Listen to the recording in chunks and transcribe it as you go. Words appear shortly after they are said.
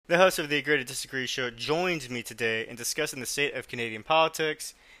The host of the Agree to Disagree show joins me today in discussing the state of Canadian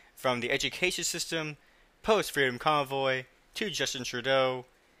politics, from the education system, post-freedom convoy, to Justin Trudeau,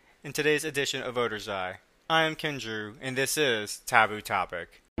 in today's edition of Voter's Eye. I am Ken Drew, and this is Taboo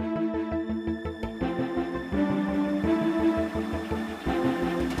Topic.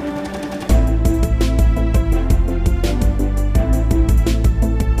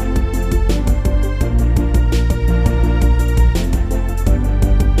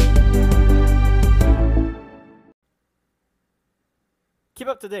 Keep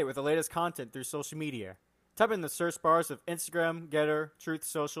up to date with the latest content through social media. Type in the search bars of Instagram, Getter, Truth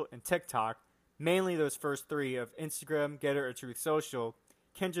Social, and TikTok, mainly those first three of Instagram, Getter, or Truth Social,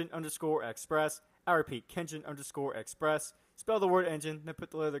 Kenjin_Express. I repeat, Kenjin_Express. Spell the word engine, then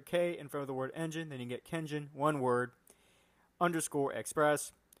put the letter K in front of the word engine, then you get Kenjin, one word,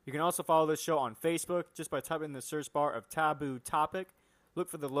 _Express. You can also follow this show on Facebook just by typing in the search bar of Taboo Topic. Look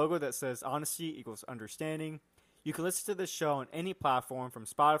for the logo that says Honesty Equals Understanding. You can listen to this show on any platform from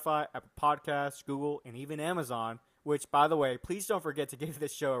Spotify, Apple Podcasts, Google, and even Amazon, which, by the way, please don't forget to give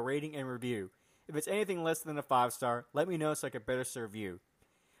this show a rating and review. If it's anything less than a 5-star, let me know so I can better serve you.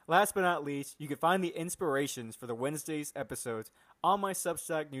 Last but not least, you can find the inspirations for the Wednesday's episodes on my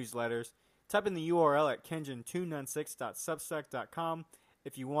Substack newsletters. Type in the URL at kenjin296.substack.com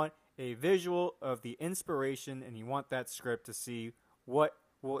if you want a visual of the inspiration and you want that script to see what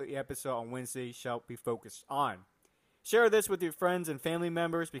the episode on Wednesday shall be focused on. Share this with your friends and family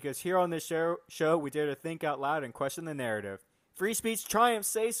members, because here on this show we dare to think out loud and question the narrative. Free speech triumphs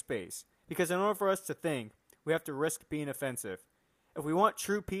safe space, because in order for us to think, we have to risk being offensive. If we want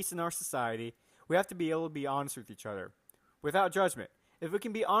true peace in our society, we have to be able to be honest with each other, without judgment. If we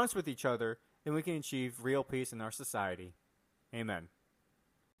can be honest with each other, then we can achieve real peace in our society. Amen.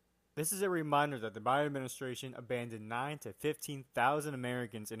 This is a reminder that the Biden administration abandoned 9,000 to 15,000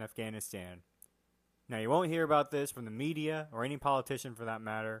 Americans in Afghanistan. Now, you won't hear about this from the media or any politician for that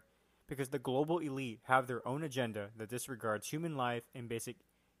matter, because the global elite have their own agenda that disregards human life and basic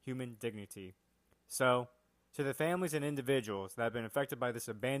human dignity. So, to the families and individuals that have been affected by this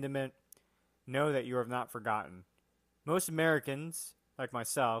abandonment, know that you are not forgotten. Most Americans, like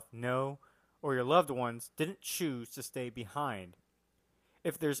myself, know, or your loved ones, didn't choose to stay behind.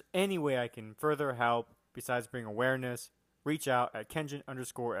 If there's any way I can further help besides bring awareness, reach out at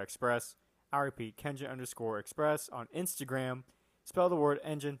Kenjin_Express. I repeat, Kenjin_Express on Instagram. Spell the word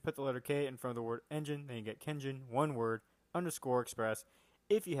engine, put the letter K in front of the word engine, then you get Kenjin, one word, _Express,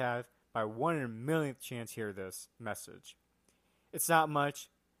 if you have, by 1 in a millionth chance, hear this message. It's not much,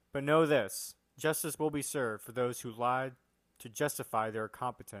 but know this: justice will be served for those who lied to justify their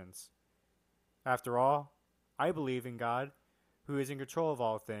competence. After all, I believe in God, who is in control of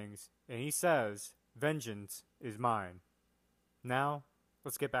all things, and he says, vengeance is mine. Now,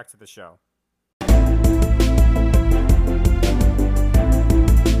 let's get back to the show.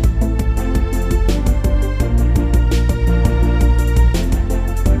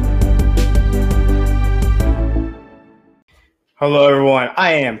 Hello, everyone.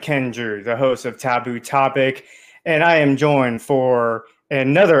 I am Ken Drew, the host of Taboo Topic, and I am joined for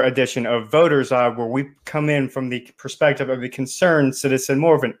another edition of Voters Eye, where we come in from the perspective of the concerned citizen,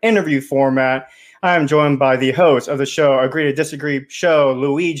 more of an interview format. I am joined by the host of the show, Agree to Disagree show,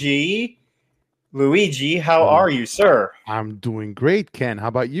 Luigi. Luigi, how are you, sir? I'm doing great, Ken. How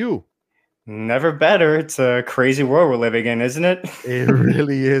about you? Never better. It's a crazy world we're living in, isn't it? It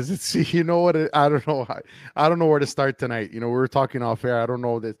really is. It's, you know what? I don't know. I don't know where to start tonight. You know, we were talking off air. I don't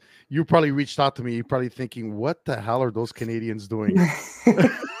know that you probably reached out to me. You're probably thinking, what the hell are those Canadians doing?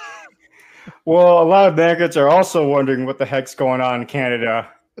 Well, a lot of Americans are also wondering what the heck's going on in Canada.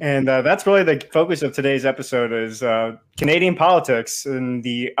 And that's really the focus of today's episode is Canadian politics and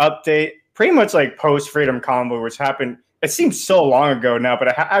the update, pretty much like post-freedom convoy, which happened, it seems so long ago now, but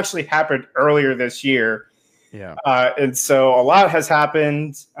it actually happened earlier this year. Yeah. And so a lot has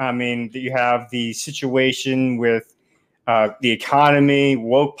happened. I mean, you have the situation with the economy,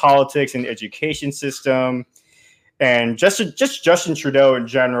 woke politics, and the education system. And just Justin Trudeau in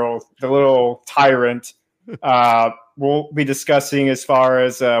general, the little tyrant, we'll be discussing as far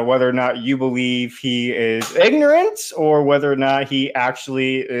as whether or not you believe he is ignorant or whether or not he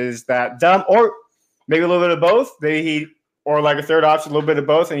actually is that dumb, or maybe a little bit of both. Maybe he, or like a third option, a little bit of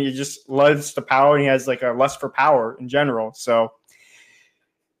both, and he just loves the power and he has like a lust for power in general. So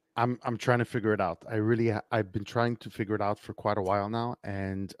I'm trying to figure it out. I've been trying to figure it out for quite a while now,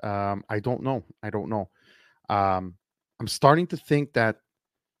 and I don't know. I'm starting to think that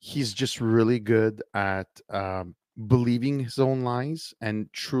he's just really good at believing his own lies, and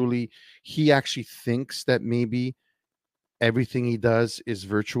truly he actually thinks that maybe everything he does is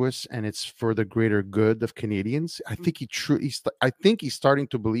virtuous and it's for the greater good of Canadians. I think I think he's starting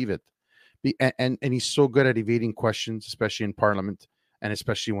to believe it. And he's so good at evading questions, especially in Parliament, and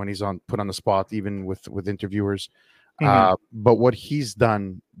especially when he's on put on the spot, even with interviewers. Hmm. But what he's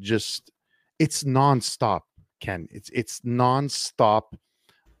done, just it's nonstop, Ken. It's nonstop,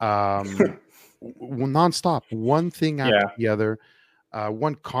 nonstop. One thing after Yeah. the other,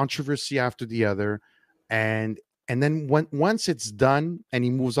 one controversy after the other, and and then once it's done and he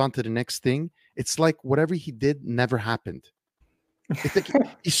moves on to the next thing, it's like whatever he did never happened. It's like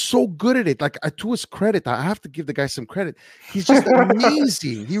he's so good at it. Like to his credit, I have to give the guy some credit. He's just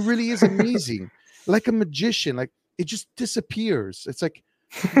amazing. He really is amazing, like a magician. Like it just disappears. It's like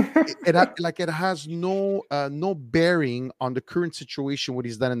like it has no bearing on the current situation what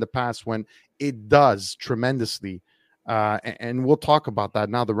he's done in the past when it does tremendously. And we'll talk about that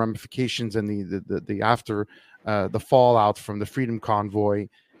now, the ramifications and the after the fallout from the freedom convoy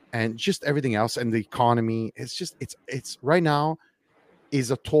and just everything else and the economy. It's just it's right now is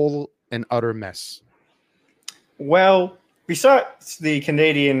a total and utter mess. Well, besides the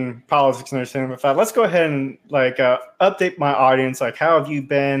Canadian politics and everything with that, let's go ahead and update my audience. Like, how have you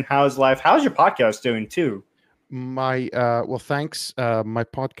been? How's life? How's your podcast doing too? My well, thanks. My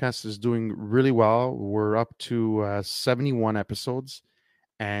podcast is doing really well. We're up to 71 episodes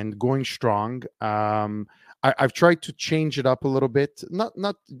and going strong. I've tried to change it up a little bit, not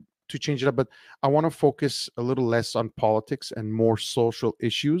to change it up, but I want to focus a little less on politics and more social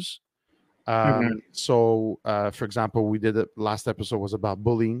issues. Hmm. For example, we did last episode was about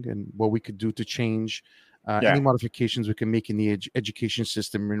bullying and what we could do to change any Yeah. modifications we can make in the education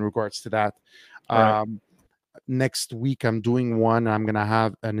system in regards to that. Right. Um, Next week, I'm doing one. I'm going to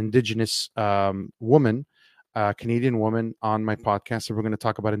have an Indigenous woman, Canadian woman, on my podcast. So we're going to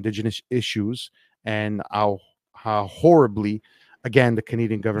talk about Indigenous issues and how horribly, again, the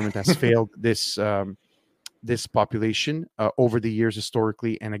Canadian government has failed this population over the years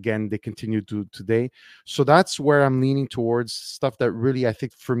historically, and again they continue to today. So that's where I'm leaning towards stuff that really I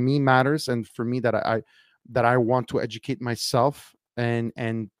think for me matters, and for me that I want to educate myself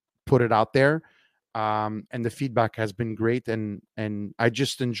and put it out there. And the feedback has been great, and I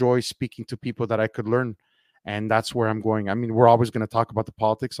just enjoy speaking to people that I could learn, and that's where I'm going. I mean, we're always going to talk about the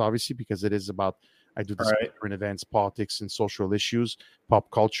politics, obviously, because it is about I do this Right. current events, politics, and social issues,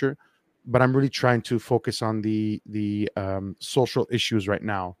 pop culture, but I'm really trying to focus on the social issues right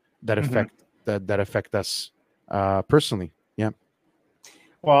now that Hmm. that affect us personally. Yeah.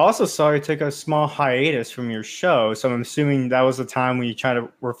 Well, I also saw you took a small hiatus from your show, so I'm assuming that was the time when you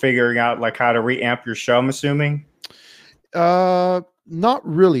were figuring out like how to reamp your show. I'm assuming. Not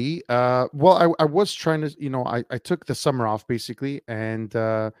really. Well, I was trying to, I took the summer off basically, and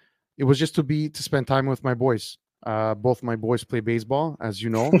it was just to spend time with my boys. Both my boys play baseball, as you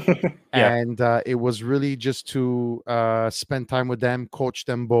know, Yeah. and it was really just to spend time with them, coach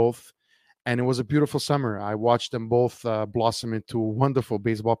them both, and it was a beautiful summer. I watched them both blossom into wonderful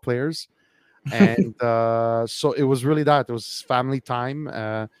baseball players, and so it was really that. It was family time.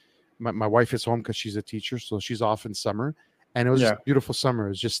 My wife is home because she's a teacher, so she's off in summer, and it was just Yeah. a beautiful summer. It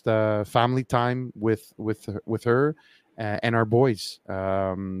was just family time with her and our boys.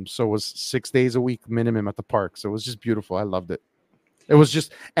 So it was 6 days a week minimum at the park. So it was just beautiful. I loved it. It was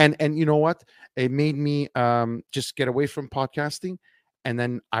just and you know what? It made me just get away from podcasting, and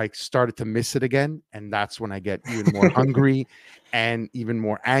then I started to miss it again, and that's when I get even more hungry and even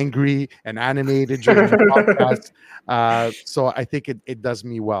more angry and animated during the podcast. So I think it does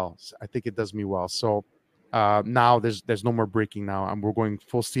me well. I think it does me well. So now there's no more breaking now, and we're going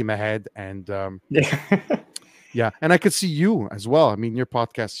full steam ahead. And Yeah. yeah, and I could see you as well. I mean, your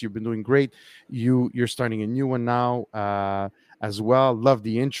podcast, you've been doing great. You're starting a new one now as well. Love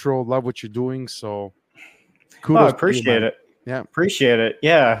the intro. Love what you're doing. So Oh, I kudos to you, appreciate man. it. Yeah. Appreciate it.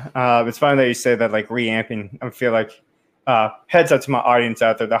 Yeah. It's funny that you say that, like reamping. I feel like heads up to my audience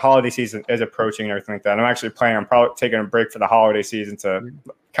out there. The holiday season is approaching and everything like that. I'm actually planning on probably taking a break for the holiday season to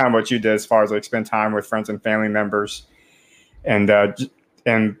Yeah. kind of what you did as far as like spend time with friends and family members and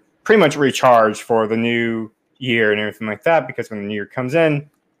pretty much recharge for the new year and everything like that. Because when the new year comes in,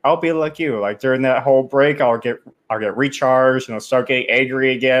 I'll be like you. Like during that whole break, I'll get recharged and I'll start getting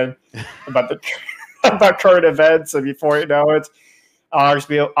angry again about the about current events, and before you know it,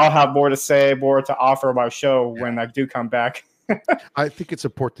 I'll have more to say, more to offer my show when I do come back. I think it's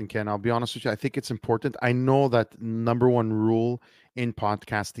important, Ken. I'll be honest with you. I think it's important. I know that number one rule in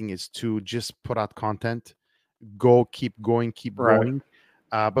podcasting is to just put out content, keep going, keep Right. going.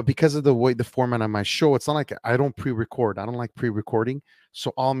 But because of the way the format of my show, it's not like I don't pre-record. I don't like pre-recording.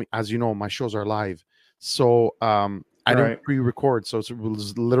 So as you know, my shows are live. So I don't Right. pre-record, so it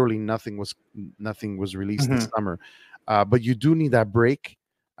was literally nothing was released this Mhm. summer. But you do need that break,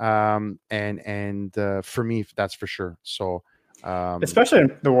 and for me, that's for sure. So, Especially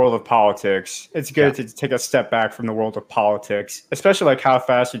in the world of politics, it's yeah, good to take a step back from the world of politics, especially like how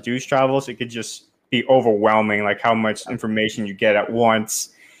fast the news travels. It could just be overwhelming, like how much information you get at once.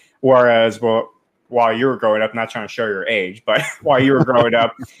 Whereas, well, while you were growing up, not trying to show your age, but while you were growing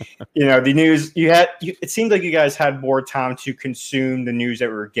up, the news it seemed like you guys had more time to consume the news that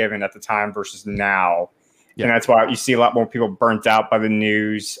we were given at the time versus now. yeah. And that's why you see a lot more people burnt out by the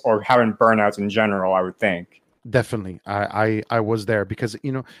news or having burnouts in general, I would think. Definitely. I was there because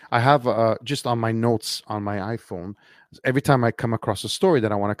I have just on my notes on my iPhone, every time I come across a story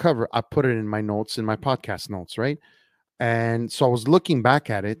that I want to cover, I put it in my notes, in my podcast notes, right? And so I was looking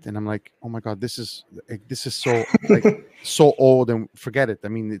back at it and I'm like, oh my God, this is so like so old, and forget it. I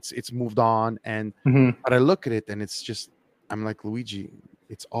mean, it's moved on. And Mhm. but I look at it and it's just, I'm like, Luigi,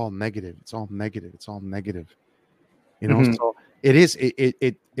 it's all negative. It's all negative. It's all negative. Mhm. So it is,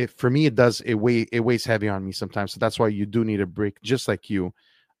 it for me, it weighs heavy on me sometimes. So that's why you do need a break, just like you,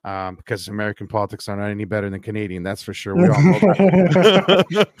 because American politics are not any better than Canadian, that's for sure. We all know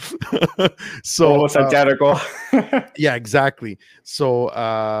that. So Almost identical. yeah, exactly. So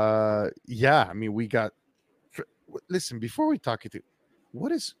yeah, I mean, we got listen, before we talk it,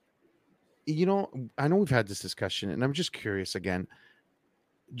 what is, I know we've had this discussion and I'm just curious again.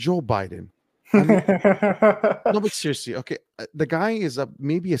 Joe Biden, I mean, no, but seriously, okay, the guy is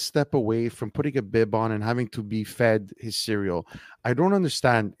maybe a step away from putting a bib on and having to be fed his cereal. I don't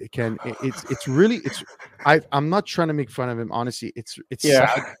understand. It's really, I'm not trying to make fun of him. Honestly, it's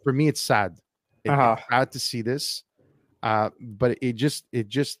Yeah. sad for me. It's sad. Uh-huh. It's sad to see this, but it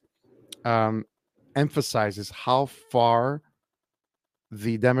just um, emphasizes how far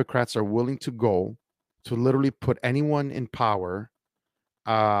the Democrats are willing to go to literally put anyone in power.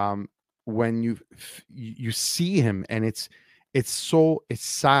 um when you see him, and it's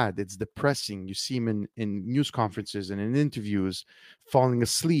sad, it's depressing. You see him in news conferences and in interviews falling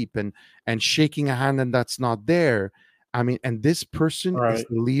asleep and shaking a hand, and that's not there. I mean, and this person is Right.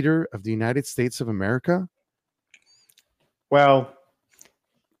 the leader of the United States of America. Well,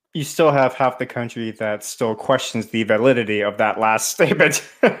 you still have half the country that still questions the validity of that last statement.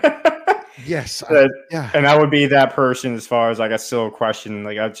 Yes, yeah. And that would be that person as far as like I still question.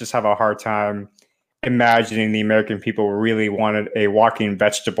 Like I just have a hard time imagining the American people really wanted a walking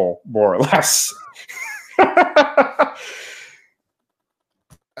vegetable, more or less.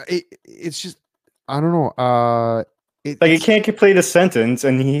 It's just, I don't know. Like he It's can't complete a sentence,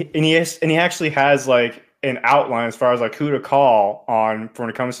 and he actually has like an outline as far as like who to call on for when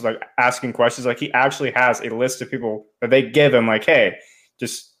it comes to like asking questions. Like he actually has a list of people that they give him. Like, hey,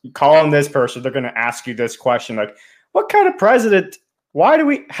 just call on this person. They're going to ask you this question. Like, what kind of president?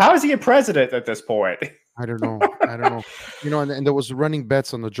 How is he a president at this point? I don't know. I don't know. And there was running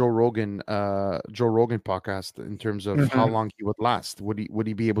bets on the Joe Rogan podcast in terms of how Mhm. long he would last. Would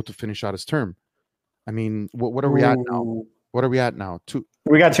he be able to finish out his term? I mean, what are we at now? Ooh. What are we at now? Two.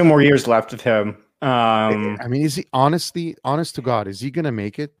 We got 2 more years left of him. I mean, is he honest to God, is he gonna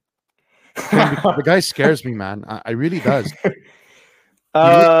make it? Because the guy scares me, man. I really does. He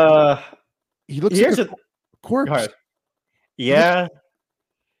looks uh, he looks like here's a a Go corpse. ahead. He looks Yeah,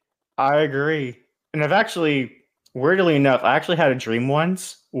 I agree. And I've actually, weirdly enough, I actually had a dream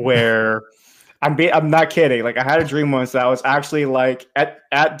once where I'm not kidding. Like I had a dream once that I was actually like at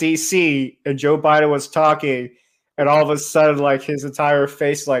DC and Joe Biden was talking, and all of a sudden like his entire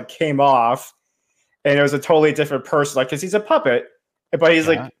face like came off, and it was a totally different person. Like because he's a puppet, but he's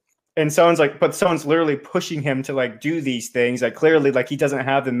yeah. like, and someone's literally pushing him to like do these things that clearly like he doesn't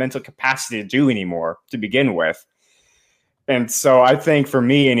have the mental capacity to do anymore to begin with. And so I think for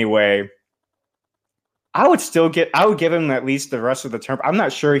me anyway, I would give him at least the rest of the term. I'm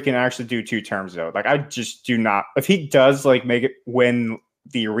not sure he can actually do 2 terms though. Like I just do not. If he does like make it win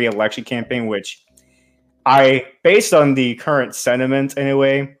the reelection campaign, which based on the current sentiment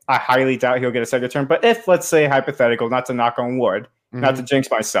anyway, I highly doubt he'll get a second term. But if, let's say, hypothetical, not to knock on wood, not to Mhm. jinx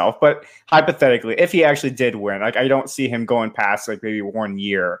myself, but hypothetically, if he actually did win, like I don't see him going past like maybe 1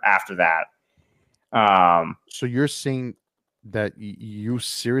 year after that. So you're saying that you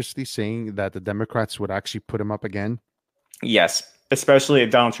seriously saying that the Democrats would actually put him up again? Yes, especially if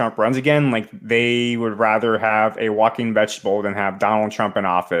Donald Trump runs again, like they would rather have a walking vegetable than have Donald Trump in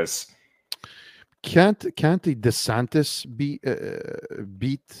office. Can't the DeSantis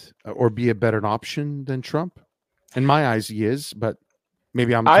beat or be a better option than Trump? In my eyes, he is, but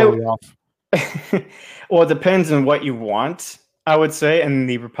maybe I'm I totally off. Well, it depends on what you want, I would say, and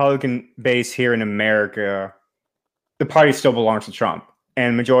the Republican base here in America the party still belongs to Trump.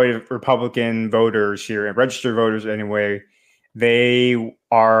 And majority of Republican voters here, and registered voters anyway, they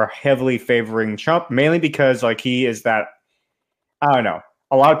are heavily favoring Trump, mainly because like he is that, I don't know.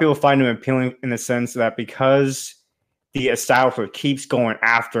 A lot of people find him appealing in the sense that because the establishment keeps going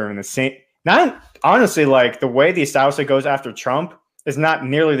after him in the same, not honestly, like the way the establishment goes after Trump is not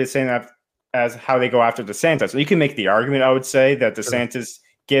nearly the same as how they go after DeSantis. So you can make the argument, I would say, that DeSantis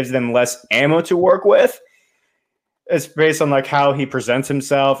gives them less ammo to work with. It's based on like how he presents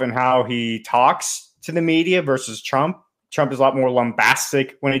himself and how he talks to the media versus Trump. Trump is a lot more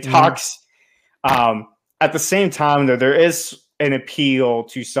bombastic when he talks. At the same time, though, there is an appeal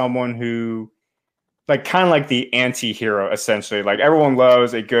to someone who, like, kind of like the anti-hero, essentially. Like, everyone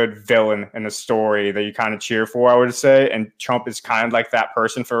loves a good villain in a story that you kind of cheer for, I would say. And Trump is kind of like that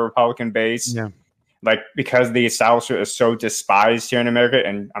person for a Republican base. Yeah. Like, because the establishment is so despised here in America,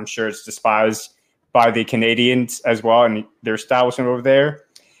 and I'm sure it's despised by the Canadians as well and their establishment over there,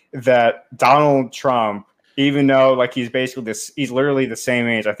 that Donald Trump, even though like he's basically he's literally the same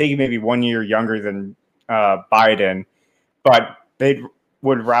age. I think he may be 1 year younger than Biden, but they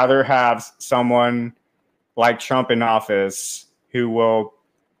would rather have someone like Trump in office who will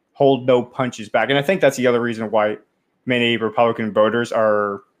hold no punches back. And I think that's the other reason why many Republican voters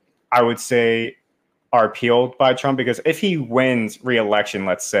are, I would say, are appealed by Trump, because if he wins re-election,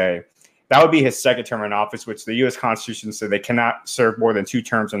 let's say, that would be his second term in office, which the U.S. Constitution said they cannot serve more than 2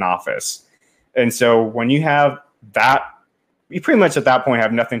 terms in office. And so when you have that, you pretty much at that point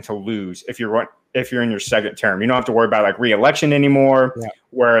have nothing to lose if you're in your second term. You don't have to worry about like re-election anymore. Yeah.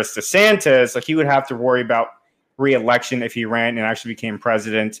 Whereas DeSantis, like he would have to worry about re-election if he ran and actually became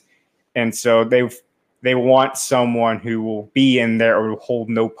president. And so they want someone who will be in there or will hold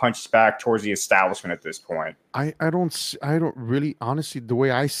no punches back towards the establishment at this point. I don't really, honestly, the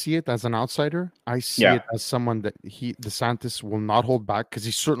way I see it as an outsider, I see it as someone that DeSantis will not hold back, because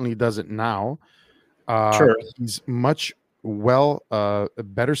he certainly does it now. Sure. He's much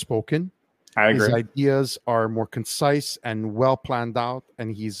better spoken. I agree. His ideas are more concise and well planned out,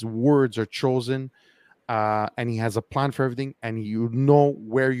 and his words are chosen, and he has a plan for everything, and you know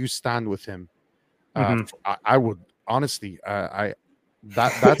where you stand with him. I would honestly,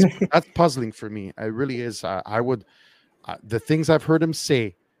 that's puzzling for me. It really is. I would, the things I've heard him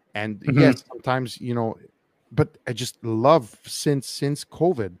say, and yes, sometimes but I just love since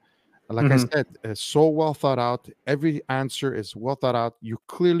COVID. Like I said, it's so well thought out. Every answer is well thought out. You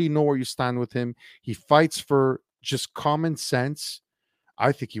clearly know where you stand with him. He fights for just common sense.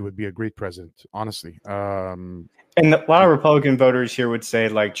 I think he would be a great president, honestly. And a lot of Republican voters here would say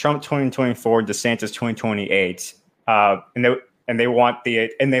like Trump 2024, DeSantis 2028, and they want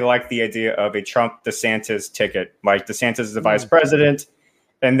and they like the idea of a Trump DeSantis ticket. Like DeSantis is the vice president,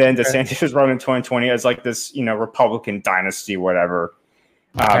 and then DeSantis is running 2020 as like this, Republican dynasty, whatever.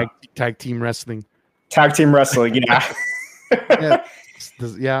 Tag team wrestling. Tag team wrestling, yeah.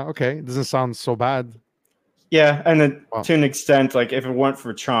 Yeah, okay. Doesn't sound so bad. Yeah, and then to an extent, like if it weren't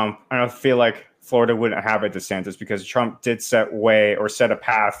for Trump, I don't feel like Florida wouldn't have a DeSantis, because Trump did set a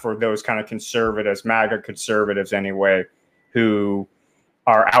path for those kind of conservatives, MAGA conservatives anyway, who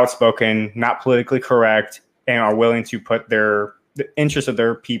are outspoken, not politically correct, and are willing to put the interests of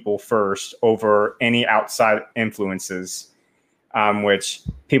their people first over any outside influences. Which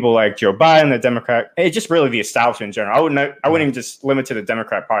people like Joe Biden, the Democrat, it's just really the establishment in general. I wouldn't even just limit to the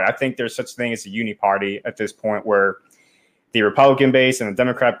Democrat Party. I think there's such a thing as a uni party at this point, where the Republican base and the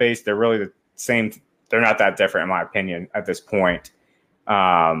Democrat base, they're really the same. They're not that different, in my opinion, at this point.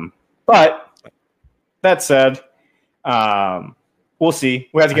 But that said, we'll see.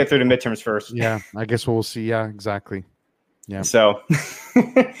 We have to get through the midterms first. Yeah, I guess we'll see. Yeah, exactly. Yeah. So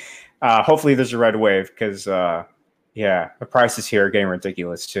hopefully there's a red wave, because yeah, the prices here are getting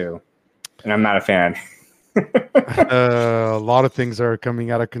ridiculous too, and I'm not a fan. A lot of things are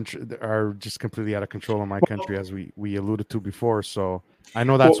coming out of control, are just completely out of control in my country, as we alluded to before. So I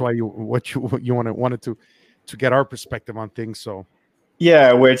know that's why you wanted to get our perspective on things. So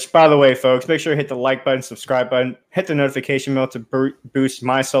yeah, which, by the way, folks, make sure to hit the like button, subscribe button, hit the notification bell to boost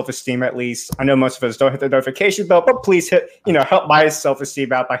my self-esteem. At least I know most of us don't hit the notification bell, but please help my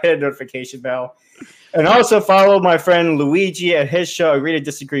self-esteem out by hitting the notification bell. And also follow my friend Luigi at his show, Agree to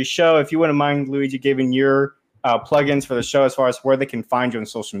Disagree Show. If you wouldn't mind, Luigi, giving your plugins for the show as far as where they can find you on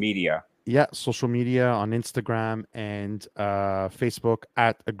social media. Yeah, social media on Instagram and Facebook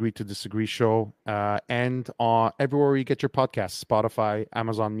at Agree to Disagree Show, and everywhere you get your podcasts, Spotify,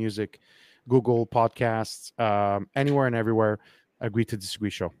 Amazon Music, Google Podcasts, anywhere and everywhere, Agree to Disagree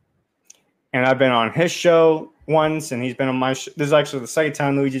Show. And I've been on his show once, and he's been on my show. This is actually the second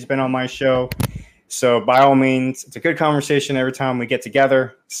time Luigi's been on my show. So by all means, it's a good conversation every time we get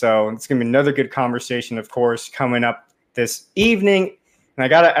together. So it's going to be another good conversation, of course, coming up this evening. And I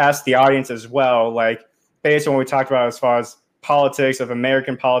got to ask the audience as well, like based on what we talked about as far as politics of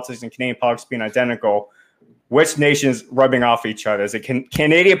American politics and Canadian politics being identical, which nation's rubbing off each other? Is it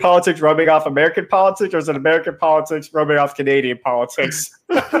Canadian politics rubbing off American politics, or is it American politics rubbing off Canadian politics?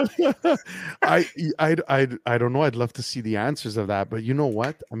 I don't know. I'd love to see the answers of that, but you know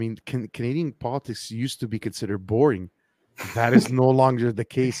what? I mean, Canadian politics used to be considered boring. That is no longer the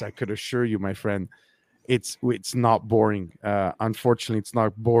case. I could assure you, my friend. It's not boring. Unfortunately, it's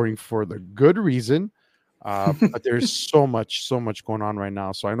not boring for the good reason. But there's so much going on right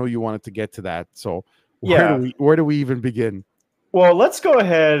now. So I know you wanted to get to that. So where do we even begin? Well, let's go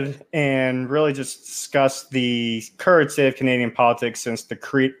ahead and really just discuss the current state of Canadian politics since the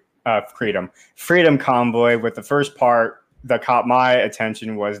Freedom Convoy. With the first part that caught my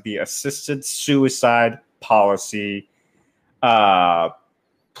attention was the assisted suicide policy.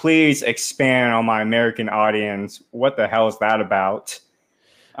 Please expand on my American audience. What the hell is that about?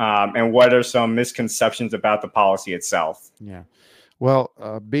 And what are some misconceptions about the policy itself? Yeah. Well,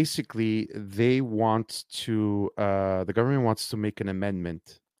 basically, they want to, the government wants to make an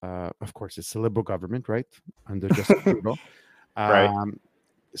amendment. Of course, it's a liberal government, right? Under Justin Trudeau. Right.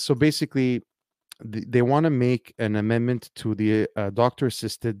 So basically, they want to make an amendment to the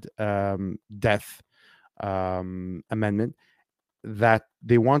doctor-assisted death amendment that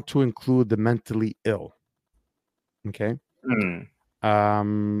they want to include the mentally ill. Okay.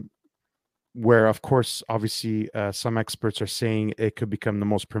 Where, of course, obviously, some experts are saying it could become the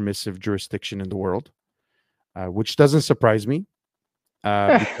most permissive jurisdiction in the world, which doesn't surprise me,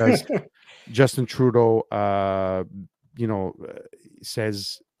 because Justin Trudeau,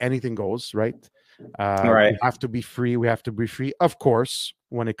 says anything goes, right? Right. We have to be free. We have to be free, of course,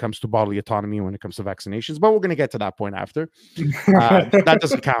 when it comes to bodily autonomy, when it comes to vaccinations. But we're going to get to that point after. That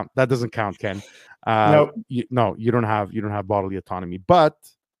doesn't count. That doesn't count, Ken. Nope. You don't have bodily autonomy, but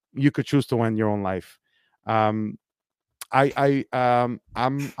you could choose to end your own life. I'm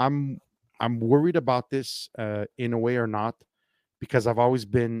worried about this in a way or not, because I've always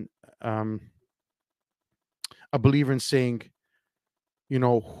been a believer in saying,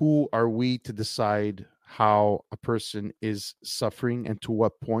 who are we to decide how a person is suffering and to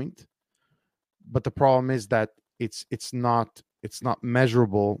what point? But the problem is that it's not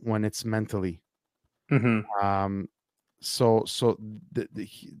measurable when it's mentally. Mm-hmm. So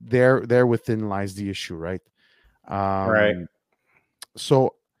there within lies the issue, right? Right.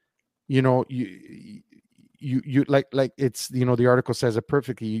 So you like it's, the article says it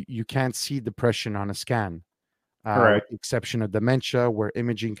perfectly. You can't see depression on a scan, Right. with the exception of dementia, where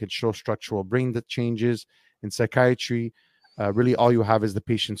imaging can show structural brain changes. In psychiatry, really all you have is the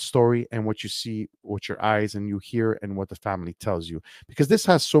patient's story and what you see with your eyes, and you hear, and what the family tells you, because this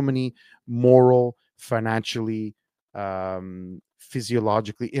has so many moral, financially,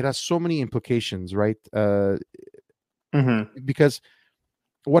 physiologically, it has so many implications, right? Because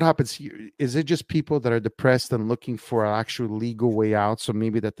what happens here is, it just people that are depressed and looking for an actual legal way out, so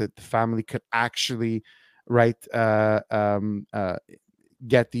maybe that the family could actually, right,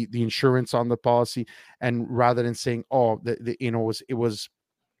 get the insurance on the policy, and rather than saying, it was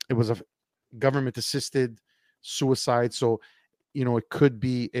a government assisted suicide, so it could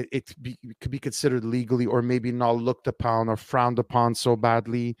be it could be considered legally, or maybe not looked upon or frowned upon so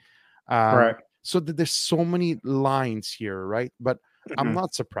badly. Right. So there's so many lines here, right? But I'm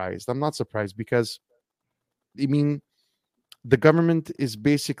not surprised. Because, I mean, the government is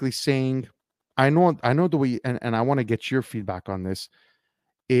basically saying, I know the way, and I want to get your feedback on this,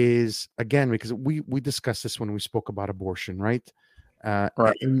 is, again, because we discussed this when we spoke about abortion, right?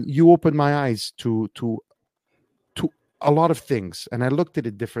 Right. And you opened my eyes to a lot of things, and I looked at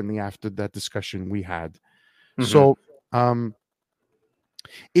it differently after that discussion we had. So, for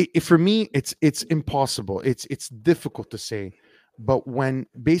me, it's impossible. It's difficult to say, but when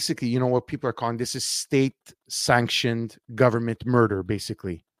basically, what people are calling this is state sanctioned government murder,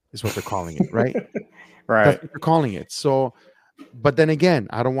 basically, is what they're calling it, right? Right. That's what they're calling it. So, but then again,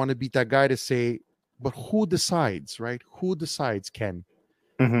 I don't want to be that guy to say, but who decides, right? Who decides, Ken?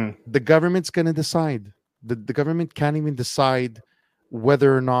 The government's going to decide. The government can't even decide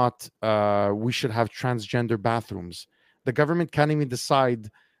whether or not we should have transgender bathrooms. The government can't even decide,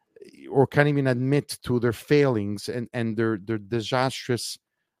 or can't even admit to their failings and their disastrous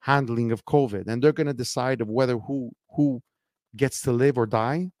handling of COVID. And they're going to decide of whether who gets to live or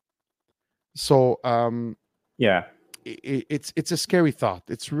die. So, yeah, it's a scary thought.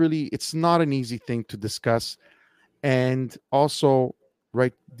 It's not an easy thing to discuss. And also,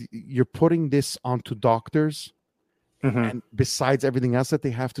 right? You're putting this onto doctors, and besides everything else that they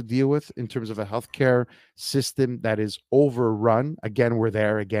have to deal with in terms of a healthcare system that is overrun. Again, we're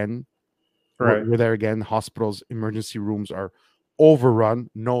there again. Right. We're there again. Hospitals, emergency rooms are overrun.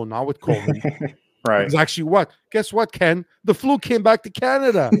 No, not with COVID. Right. Because actually, what? Guess what, Ken? The flu came back to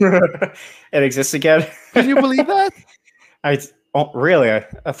Canada. It exists again. Can you believe that? Really?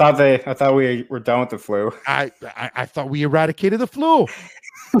 I thought we were done with the flu. I thought we eradicated the flu.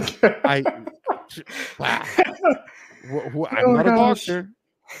 I'm not a doctor.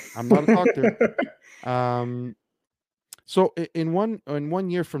 I'm not a doctor. So in 1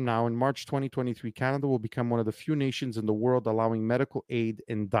 year from now, in March 2023, Canada will become one of the few nations in the world allowing medical aid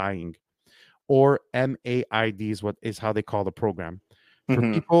in dying, or MAID is how they call the program, for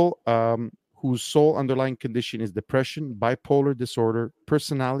people whose sole underlying condition is depression, bipolar disorder,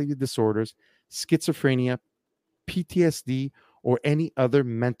 personality disorders, schizophrenia, PTSD, or any other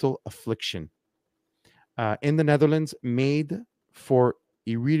mental affliction. In the Netherlands, MAID for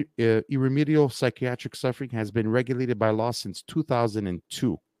irremediable psychiatric suffering has been regulated by law since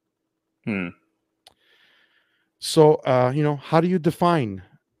 2002. So, how do you define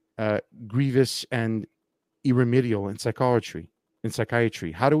grievous and irremediable in psychiatry?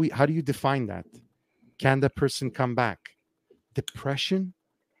 How do you define that? Can the person come back? Depression?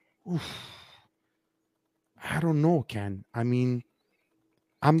 Oof. I don't know, Ken. I mean,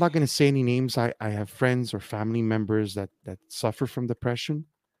 I'm not going to say any names. I have friends or family members that suffer from depression,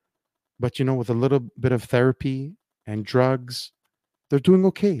 but with a little bit of therapy and drugs, they're doing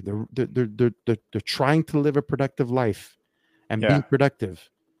okay. They're trying to live a productive life and being productive.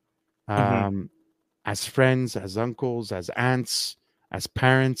 As friends, as uncles, as aunts, as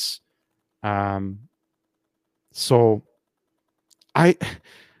parents. So I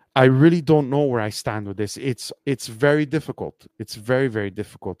really don't know where I stand with this. It's very difficult. It's very, very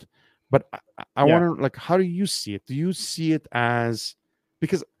difficult. But I wonder, how do you see it? Do you see it as,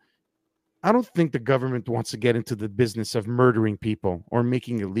 because I don't think the government wants to get into the business of murdering people or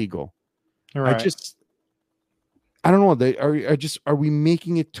making it illegal. Right. I don't know. Are we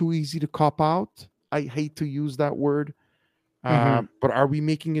making it too easy to cop out? I hate to use that word, but are we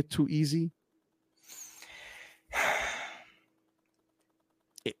making it too easy?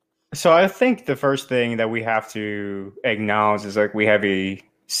 So I think the first thing that we have to acknowledge is we have a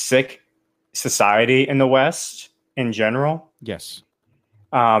sick society in the West in general. Yes.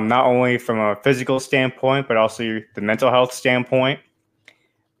 Not only from a physical standpoint, but also the mental health standpoint.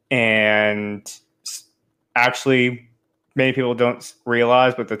 And actually, many people don't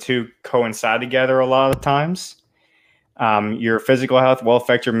realize, but the two coincide together a lot of times. Your physical health will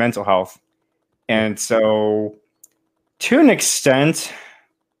affect your mental health. And so, to an extent,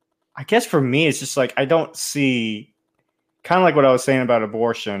 I guess for me, it's just I don't see, kind of like what I was saying about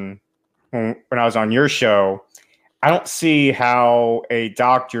abortion when I was on your show. I don't see how a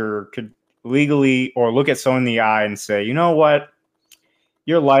doctor could legally or look at someone in the eye and say, you know what,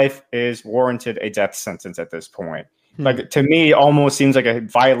 your life is warranted a death sentence at this point. To me, it almost seems like a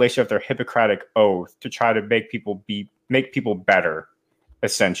violation of their Hippocratic oath to try to make people better,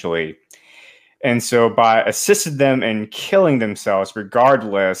 essentially. And so by assisting them in killing themselves,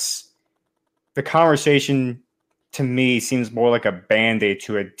 regardless, the conversation to me seems more like a band-aid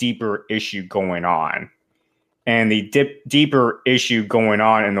to a deeper issue going on. And the deeper issue going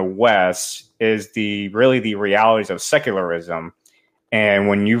on in the West is the realities of secularism. And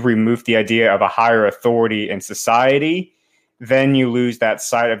when you remove the idea of a higher authority in society, then you lose that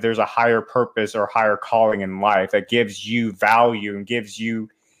sight of there's a higher purpose or higher calling in life that gives you value and gives you,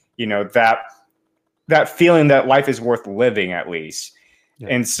 that feeling that life is worth living, at least. Yeah.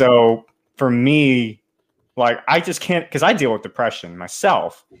 And so for me, I just can't, because I deal with depression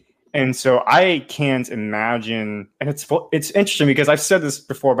myself. And so I can't imagine, and it's interesting because I've said this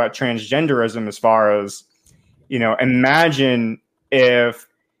before about transgenderism, as far as, imagine if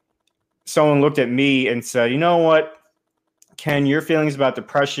someone looked at me and said, you know what, Ken, your feelings about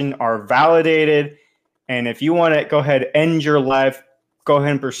depression are validated. And if you want to go ahead, end your life, go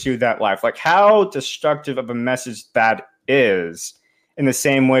ahead and pursue that life. How destructive of a message that is. In the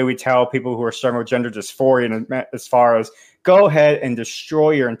same way we tell people who are struggling with gender dysphoria, as far as go ahead and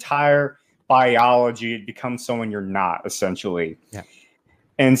destroy your entire biology to become someone you're not, essentially. Yeah.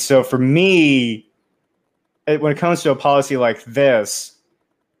 And so for me, when it comes to a policy like this,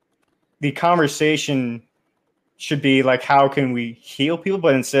 the conversation should be how can we heal people?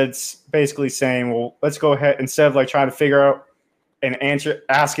 But instead, it's basically saying, well, let's go ahead, instead of trying to figure out and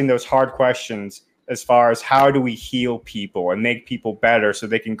asking those hard questions, as far as how do we heal people and make people better so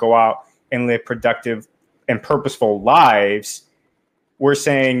they can go out and live productive and purposeful lives, we're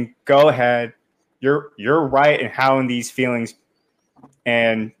saying, go ahead, you're right in having these feelings,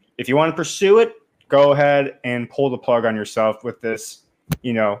 and if you want to pursue it, go ahead and pull the plug on yourself with this,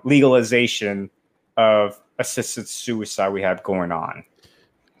 legalization of assisted suicide we have going on.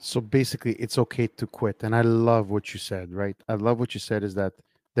 So basically, it's okay to quit. And I love what you said, right? I love what you said is that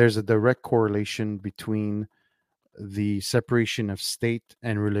there's a direct correlation between the separation of state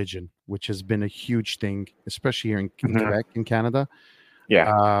and religion, which has been a huge thing, especially here in Quebec, in Canada.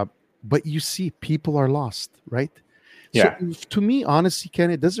 Yeah. But you see, people are lost, right? Yeah. So to me, honestly,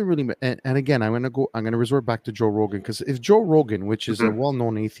 Ken, it doesn't really. And again, I'm gonna resort back to Joe Rogan, because if Joe Rogan, which is a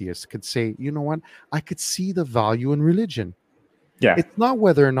well-known atheist, could say, you know what, I could see the value in religion. Yeah. It's not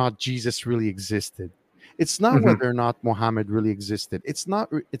whether or not Jesus really existed. It's not whether or not Muhammad really existed. It's not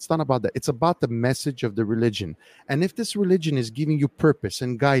about that. It's about the message of the religion. And if this religion is giving you purpose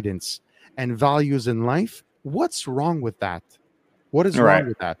and guidance and values in life, what's wrong with that? What is wrong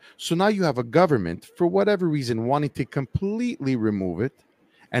with that? So now you have a government, for whatever reason, wanting to completely remove it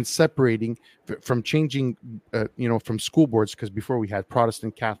and separating from changing, from school boards, because before we had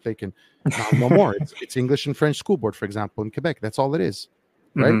Protestant, Catholic, and now no more. It's English and French school board, for example, in Quebec. That's all it is,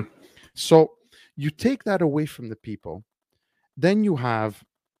 right? So you take that away from the people, then you have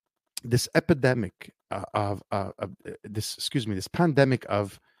this epidemic this pandemic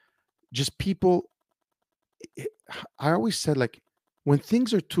of just people. I always said, like, when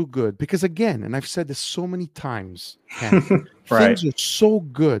things are too good, because again, and I've said this so many times, Ken, things are so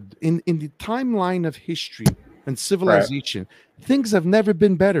good in the timeline of history and civilization. Things have never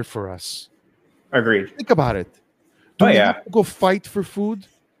been better for us. Agreed. Think about it. Do we have to go fight for food?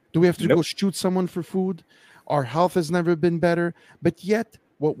 Do we have to go shoot someone for food? Our health has never been better, but yet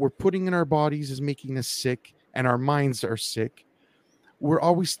what we're putting in our bodies is making us sick, and our minds are sick. We're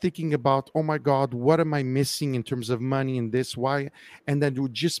always thinking about, oh my God, what am I missing in terms of money and this? Why? And then we're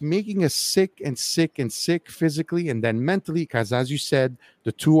just making us sick and sick and sick physically and then mentally, because as you said,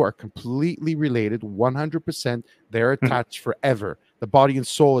 the two are completely related, 100%. They're attached forever. The body and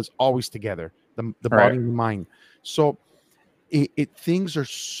soul is always together, the body and the mind. So things are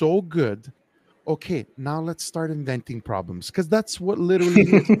so good. Okay, now let's start inventing problems, because that's what literally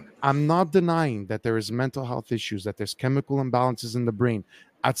is. I'm not denying that there is mental health issues, that there's chemical imbalances in the brain.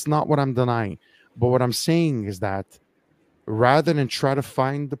 That's not what I'm denying. But what I'm saying is that rather than try to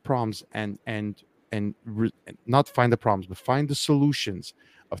find the problems and not find the problems, but find the solutions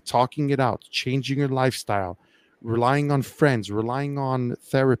of talking it out, changing your lifestyle, relying on friends, relying on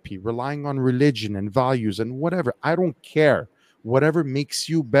therapy, relying on religion and values and whatever. I don't care. Whatever makes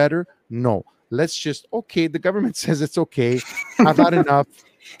you better, no. Let's just, okay, the government says it's okay. I've had enough.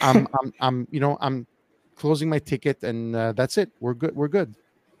 I'm closing my ticket, and that's it. We're good.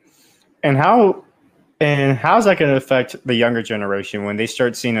 And how's that going to affect the younger generation when they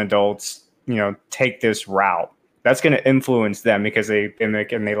start seeing adults, take this route? That's going to influence them because they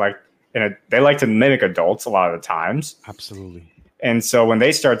like to mimic adults a lot of the times. Absolutely. And so when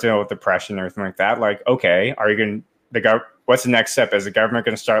they start dealing with depression or anything like that, like, okay, are you going to what's the next step? Is the government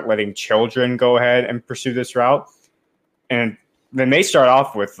going to start letting children go ahead and pursue this route? And then they start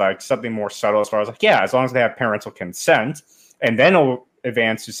off with like something more subtle as far as like, yeah, as long as they have parental consent, and then it'll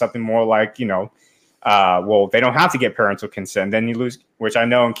advance to something more like, well, they don't have to get parental consent. Then you lose, which I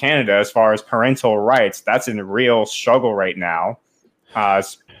know in Canada, as far as parental rights, that's in a real struggle right now.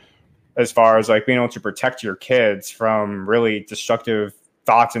 As far as like being able to protect your kids from really destructive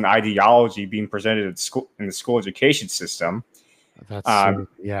thoughts and ideology being presented at school in the school education system. That's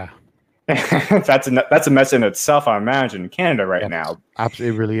that's a mess in itself, I imagine, in Canada right now.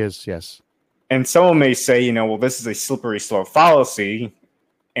 Absolutely, it really is. Yes. And someone may say, well, this is a slippery slope fallacy,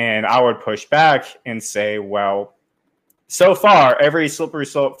 and I would push back and say, well, so far every slippery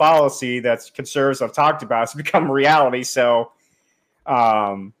slope fallacy that conservatives have talked about has become reality. So,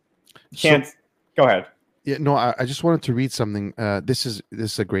 go ahead. Yeah, no, I just wanted to read something. This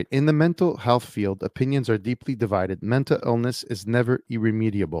is a great. In the mental health field, opinions are deeply divided. Mental illness is never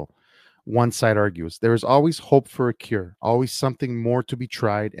irremediable. One side argues there is always hope for a cure, always something more to be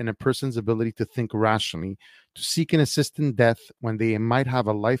tried, and a person's ability to think rationally, to seek an assist in death when they might have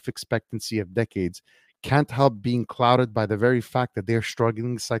a life expectancy of decades, can't help being clouded by the very fact that they're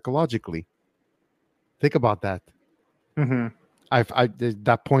struggling psychologically. Think about that.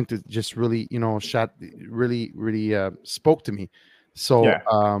 That point is just really, really spoke to me. So,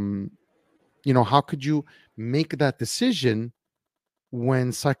 how could you make that decision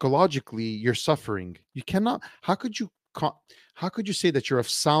when psychologically you're suffering? You cannot. How could you say that you're of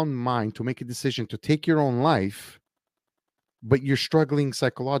sound mind to make a decision to take your own life, but you're struggling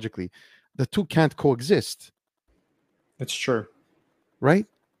psychologically? The two can't coexist. That's true. right?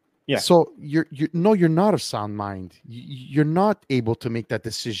 Yeah. So you're not of sound mind. You're not able to make that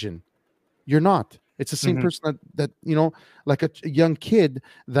decision. You're not. It's the same Mhm. person that like a young kid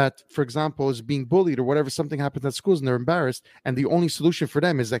that, for example, is being bullied or whatever. Something happens at schools and they're embarrassed, and the only solution for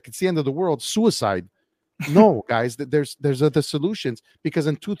them is like it's the end of the world, suicide. No, guys, there's other solutions, because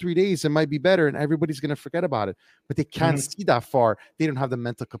in 2-3 days it might be better and everybody's gonna forget about it. But they can't Mhm. see that far. They don't have the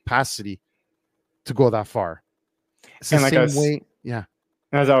mental capacity to go that far. It's the And like same way. Yeah,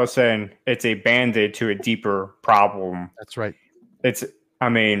 as I was saying, it's a band-aid to a deeper problem. that's right. It's, I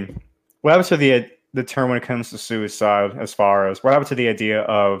mean, what happens to the term when it comes to suicide? As far as what happens to the idea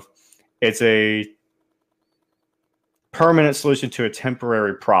of it's a permanent solution to a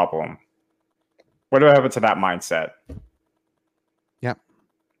temporary problem? What do I happen to that mindset? Yeah.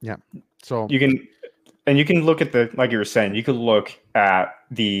 So You can look at the, like you were saying, you could look at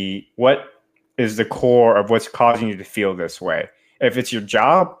the what is the core of what's causing you to feel this way. If it's your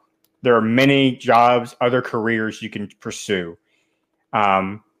job, there are many jobs, other careers you can pursue.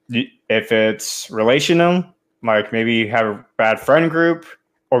 If it's relational, like maybe you have a bad friend group,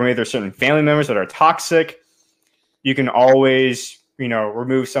 or maybe there's certain family members that are toxic, you can always,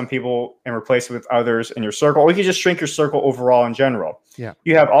 remove some people and replace it with others in your circle, or you can just shrink your circle overall in general. Yeah.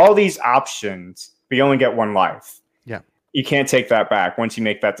 You have all these options, but you only get one life. Yeah. You can't take that back once you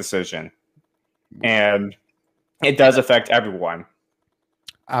make that decision. And it does affect everyone.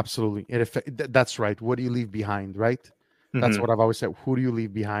 absolutely, that's right. What do you leave behind, right? That's Mhm. what I've always said. Who do you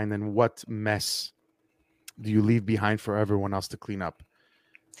leave behind, and what mess do you leave behind for everyone else to clean up?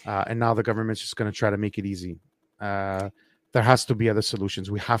 And now the government's just going to try to make it easy. There has to be other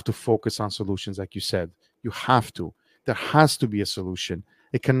solutions. We have to focus on solutions, like you said. You have to. There has to be a solution.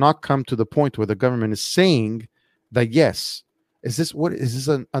 It cannot come to the point where the government is saying that, yes, is this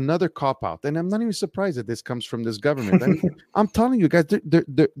another cop out? And I'm not even surprised that this comes from this government. I mean, I'm telling you guys,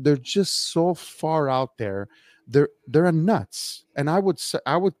 they're just so far out there. They're nuts, and I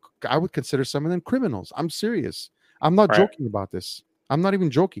would consider some of them criminals. I'm serious. I'm not Right. joking about this. I'm not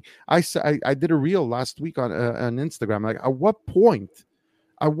even joking. I did a reel last week on Instagram. Like, at what point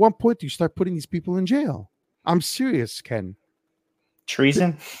do you start putting these people in jail? I'm serious, Ken.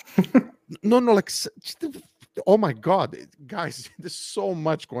 Treason? No, like, oh my God, guys, there's so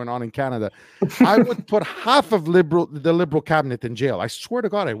much going on in Canada. I would put half of the Liberal cabinet in jail. I swear to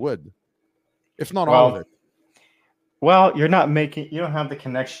God, I would, if not all of it. Well, you don't have the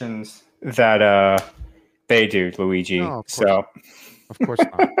connections that they do, Luigi. No, of course so, of course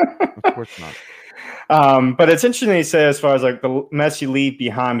not. Of course not. But it's interesting to say as far as like the mess you leave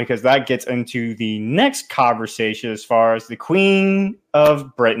behind, because that gets into the next conversation as far as the Queen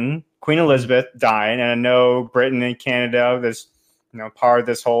of Britain, Queen Elizabeth, dying. And I know Britain and Canada, this part of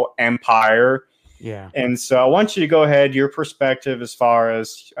this whole empire. Yeah. And so I want you to go ahead, your perspective as far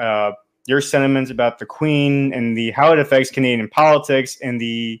as your sentiments about the Queen and how it affects Canadian politics and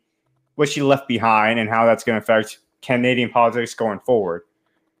what she left behind and how that's going to affect Canadian politics going forward.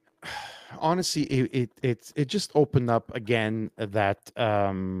 Honestly, it just opened up again that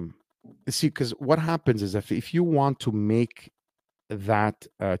see, because what happens is if you want to make that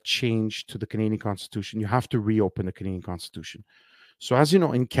change to the Canadian Constitution, you have to reopen the Canadian Constitution. So as you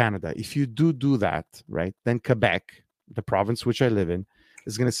know, in Canada, if you do that, right, then Quebec, the province which I live in,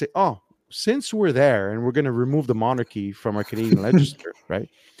 is going to say, oh, since we're there and we're going to remove the monarchy from our Canadian legislature, right?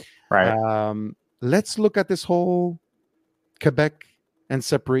 Right. Let's look at this whole Quebec and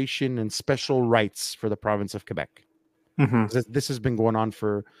separation and special rights for the province of Quebec. Mm-hmm. This has been going on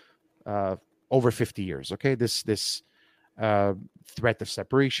for over 50 years. Okay, this threat of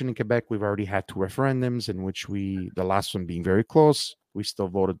separation in Quebec, we've already had 2 referendums in which the last one being very close, we still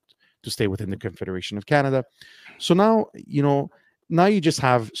voted to stay within the Confederation of Canada. So now, now you just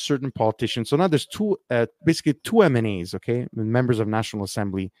have certain politicians. So now there's basically two MNAs, okay, members of National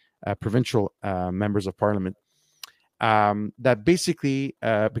Assembly, provincial members of Parliament, that basically,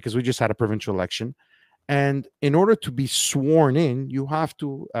 because we just had a provincial election, and in order to be sworn in, you have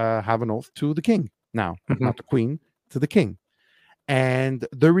to have an oath to the king. Now, not the queen, to the king. And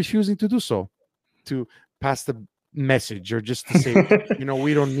they're refusing to do so, to pass the message, or just to say,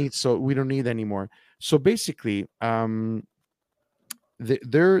 we don't need anymore. So basically, they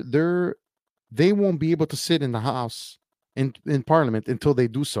won't be able to sit in the house in Parliament until they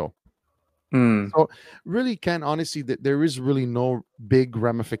do so. So really, honestly, that there is really no big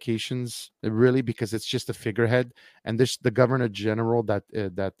ramifications, really, because it's just a figurehead, and the Governor General that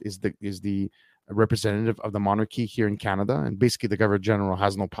is the representative of the monarchy here in Canada, and basically the Governor General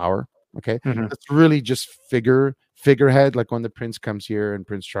has no power. Okay, It's really just figurehead, like when the prince comes here and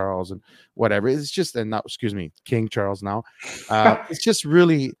Prince Charles and whatever. It's just, and not, excuse me, King Charles now. It's just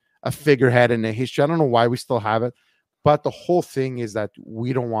really a figurehead in the history. I don't know why we still have it, but the whole thing is that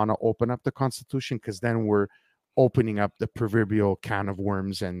we don't want to open up the Constitution, because then we're opening up the proverbial can of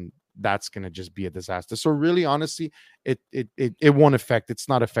worms, and that's going to just be a disaster. So really, honestly, it won't affect. It's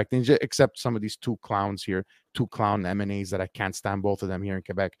not affecting, except some of these two clowns here, two clown MNAs that I can't stand, both of them here in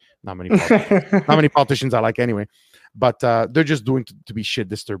Quebec. Not many politicians I like anyway, but they're just doing to be shit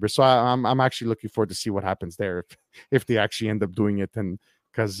disturbers. So I'm actually looking forward to see what happens there if they actually end up doing it, and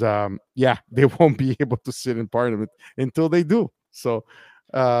because they won't be able to sit in Parliament until they do. So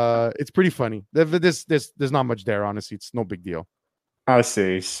it's pretty funny. There's not much there, honestly. It's no big deal. I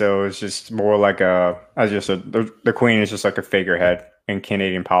see. So it's just more like as you said, the Queen is just like a figurehead in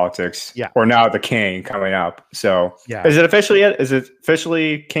Canadian politics. Yeah. Or now the King coming up. So yeah, is it officially yet? Is it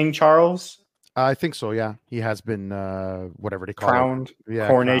officially King Charles? I think so. Yeah, he has been whatever they call crowned, it. Yeah,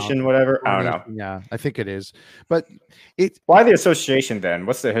 coronation, crowned. whatever. I don't know. Yeah, I think it is. But why the association then?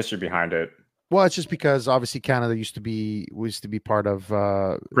 What's the history behind it? Well, it's just because obviously Canada used to be part of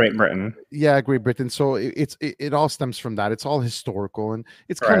Great Britain. Yeah, Great Britain. So it all stems from that. It's all historical, and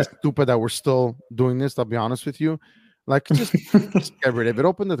it's kind of stupid that we're still doing this. I'll be honest with you. Like, just get rid of it.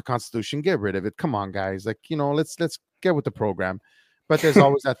 Open to the Constitution. Get rid of it. Come on, guys. Like, let's get with the program. But there's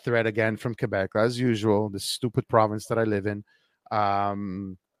always that threat again from Quebec, as usual. The stupid province that I live in.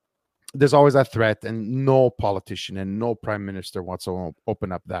 There's always that threat, and no politician and no prime minister wants to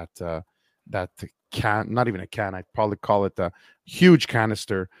open up that can, not even a can, I'd probably call it a huge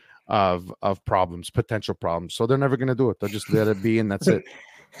canister of problems, potential problems. So they're never going to do it. They'll just let it be, and that's it.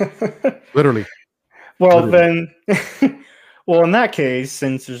 Literally. Well, then, in that case,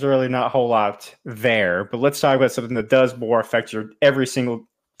 since there's really not a whole lot there, but let's talk about something that does more affect your every single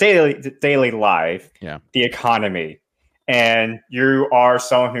daily life. Yeah. The economy. And you are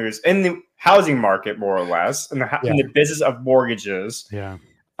someone who's in the housing market, more or less, in the business of mortgages. Yeah.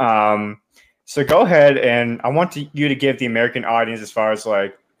 So go ahead, and I want you to give the American audience, as far as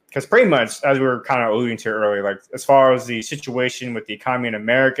because pretty much, as we were kind of alluding to earlier, as far as the situation with the economy in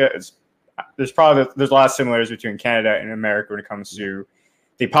America, there's a lot of similarities between Canada and America when it comes to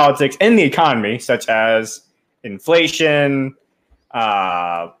the politics and the economy, such as inflation.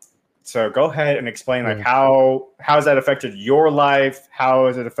 So go ahead and explain how has that affected your life? How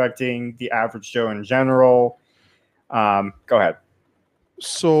is it affecting the average Joe in general? Go ahead.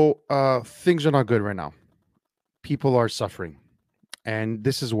 So things are not good right now. People are suffering, and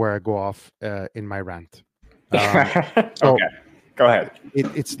this is where I go off in my rant. Okay, go ahead.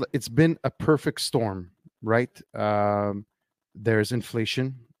 It's been a perfect storm, right? There's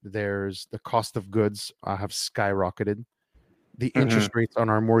inflation. There's the cost of goods have skyrocketed. The interest rates on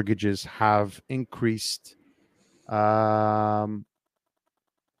our mortgages have increased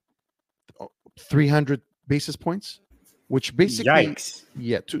 300 basis points. Which basically, yikes.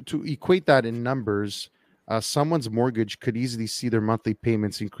 Yeah, to equate that in numbers, someone's mortgage could easily see their monthly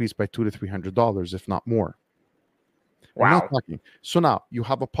payments increase by $200 to $300, if not more. Wow. So now you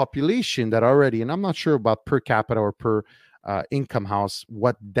have a population that already, and I'm not sure about per capita or per income house,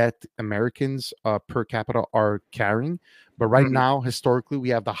 what debt Americans per capita are carrying. But right now, historically, we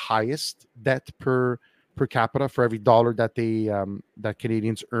have the highest debt per capita for every dollar that that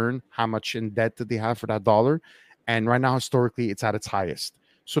Canadians earn. How much in debt do they have for that dollar? And right now, historically, it's at its highest.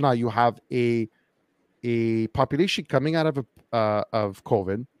 So now you have a population coming out of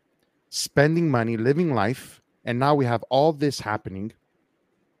COVID, spending money, living life, and now we have all this happening.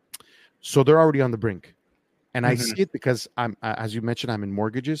 So they're already on the brink, and I see it because as you mentioned, I'm in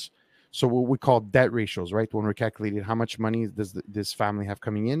mortgages. So what we call debt ratios, right? When we're calculating how much money does this family have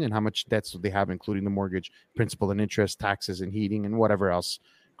coming in, and how much debts do they have, including the mortgage, principal and interest, taxes and heating, and whatever else,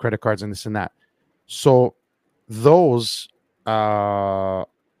 credit cards and this and that. So those are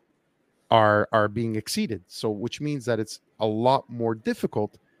being exceeded, so which means that it's a lot more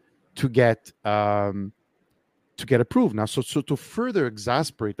difficult to get approved now. So to further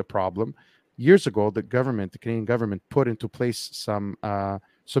exasperate the problem, years ago, the Canadian government, put into place some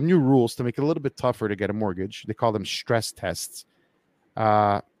new rules to make it a little bit tougher to get a mortgage. They call them stress tests,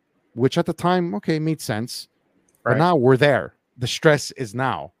 which at the time, made sense, but now we're there. The stress is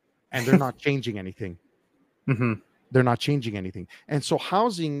now, and they're not changing anything. They're not changing anything. And so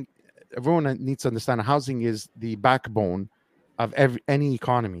housing, everyone needs to understand, housing is the backbone of any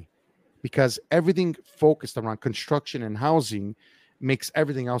economy, because everything focused around construction and housing makes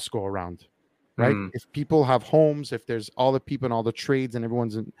everything else go around, right? If people have homes, if there's all the people and all the trades and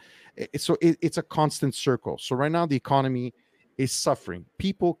everyone's in, it's a constant circle. So right now the economy is suffering.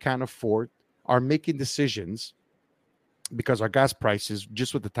 People can't afford, are making decisions because our gas prices,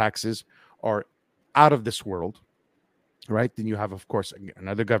 just with the taxes, are out of this world, right? Then you have, of course,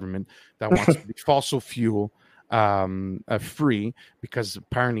 another government that wants to be fossil fuel free, because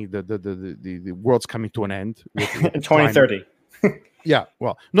apparently the world's coming to an end with In 2030. Yeah,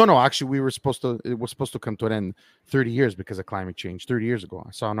 well, no, actually, it was supposed to come to an end 30 years because of climate change. 30 years ago,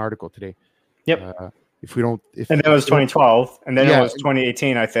 I saw an article today. Yep. And then it was 2012, and then it Yeah. was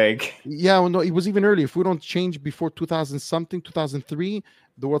 2018, I think. Yeah, well, no, it was even earlier. If we don't change before 2000 something, 2003,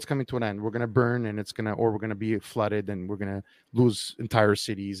 the world's coming to an end. We're gonna burn, and we're gonna be flooded, and we're gonna lose entire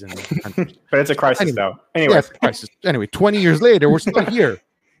cities and countries. But it's a crisis, Anyway. though. Yeah, Anyway, it's a crisis. Anyway, 20 years later, we're still here.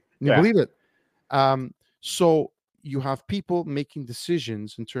 Can you Yeah. believe it? So you have people making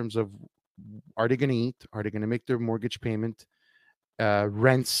decisions in terms of, are they going to eat? Are they going to make their mortgage payment?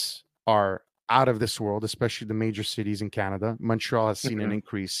 Rents are out of this world, especially the major cities in Canada. Montreal has seen an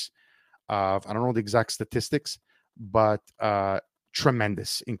increase of, I don't know the exact statistics, but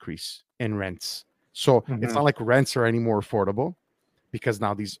tremendous increase in rents. So it's not like rents are any more affordable, because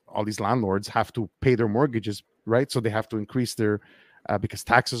now all these landlords have to pay their mortgages, right? So they have to increase their because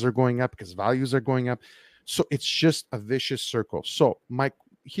taxes are going up, because values are going up. So it's just a vicious circle. So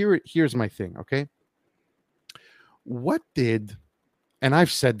here's my thing, okay? And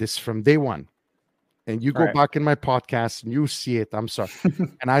I've said this from day one, and you go back in my podcast and you see it. I'm sorry.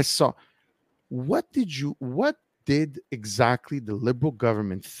 And I saw, what did exactly the Liberal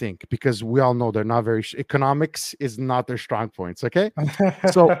government think? Because we all know they're not economics is not their strong points, okay?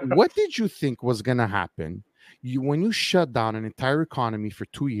 So what did you think was going to happen when you shut down an entire economy for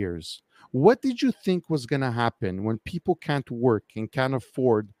 2 years? What did you think was going to happen when people can't work and can't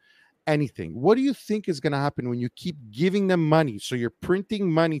afford anything? What do you think is going to happen when you keep giving them money? So you're printing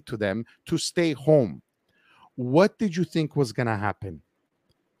money to them to stay home. What did you think was going to happen?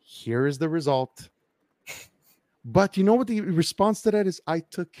 Here is the result. But you know what the response to that is? I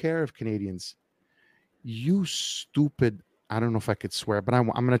took care of Canadians. You stupid, I don't know if I could swear, but I'm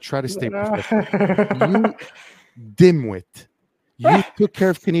going to try to stay professional. You dimwit. You took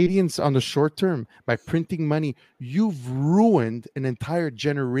care of Canadians on the short term by printing money. You've ruined an entire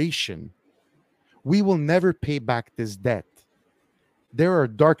generation. We will never pay back this debt. There are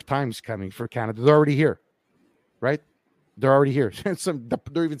dark times coming for Canada. They're already here, right? They're already here.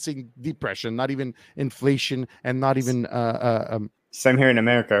 They're even seeing depression, not even inflation, and not even same here in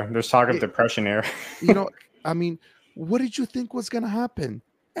America. There's talk of depression here. I mean, what did you think was going to happen?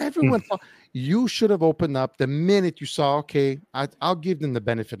 Everyone thought you should have opened up the minute you saw, okay, I'll give them the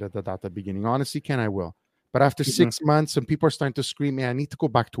benefit of the doubt at the beginning. Honestly, I will. But after 6 months, and people are starting to scream, man, I need to go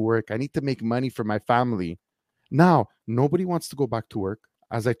back to work. I need to make money for my family. Now, nobody wants to go back to work.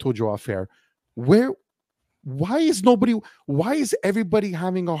 As I told you off air, why is everybody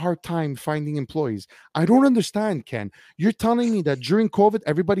having a hard time finding employees? I don't understand, Ken. You're telling me that during COVID,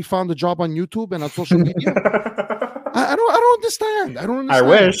 everybody found a job on YouTube and on social media? I don't understand. I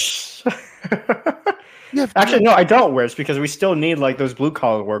wish. Actually, no, I don't wish, because we still need like those blue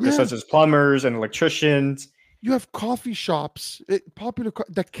collar workers, such as plumbers and electricians. You have coffee shops,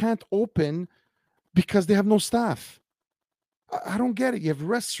 that can't open because they have no staff. I don't get it. You have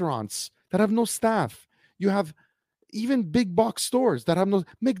restaurants that have no staff. You have even big box stores that have no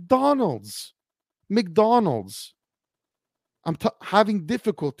McDonald's. I'm having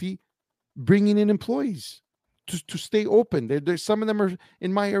difficulty bringing in employees to stay open. There's some of them are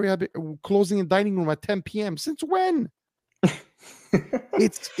in my area closing a dining room at 10 p.m. Since when?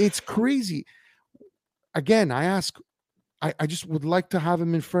 It's crazy. Again, I ask, I just would like to have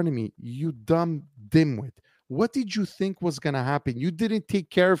him in front of me. You dumb dimwit. What did you think was going to happen? You didn't take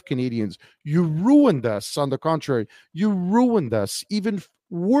care of Canadians. You ruined us. On the contrary, you ruined us even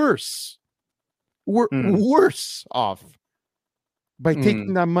worse. We're worse off by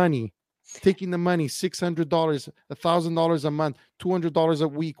taking that money. Taking the money, $600, $1,000 a month, $200 a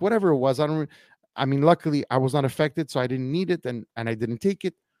week, whatever it was. Luckily I was not affected, so I didn't need it, and I didn't take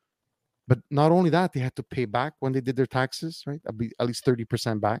it. But not only that, they had to pay back when they did their taxes, right? At least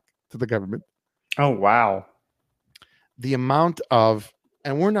 30% back to the government. Oh, wow. The amount of,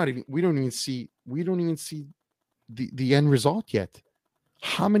 and we don't even see the end result yet.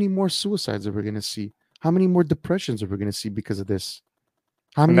 How many more suicides are we going to see? How many more depressions are we going to see because of this?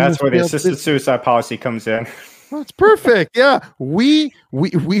 And that's where the assisted suicide policy comes in. Well, it's perfect. Yeah, we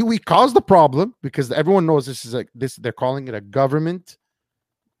caused the problem, because everyone knows this is this. They're calling it a government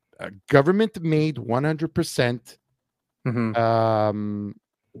made 100%.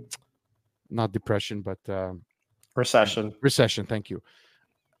 Not depression, but recession. Recession. Thank you.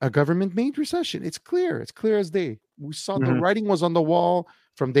 A government made recession. It's clear. It's clear as day. We saw the writing was on the wall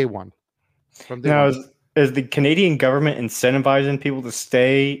from day one. is the Canadian government incentivizing people to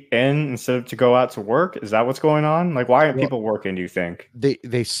stay in instead of to go out to work? Is that what's going on? Like, why aren't Well, people working, do you think?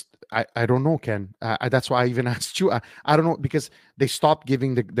 I don't know, Ken. That's why I even asked you. I don't know, because they stopped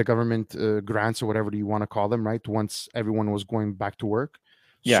giving the government grants or whatever you want to call them, right? Once everyone was going back to work.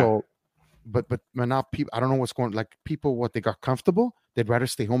 Yeah. So, but now people, I don't know what's going. Like people, what they got comfortable. They'd rather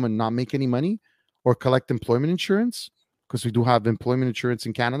stay home and not make any money, or collect employment insurance, because we do have employment insurance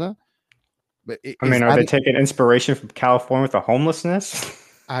in Canada. But I is mean, are that they taking inspiration from California with the homelessness?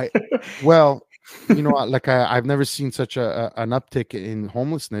 I well, like I've never seen such an uptick in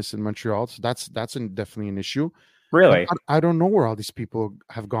homelessness in Montreal. So that's definitely an issue. But Really? I don't know where all these people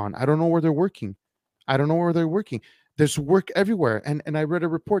have gone. I don't know where they're working. I don't know where they're working. There's work everywhere. And I read a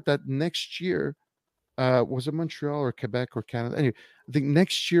report that next year, was it Montreal or Quebec or Canada? Anyway, I think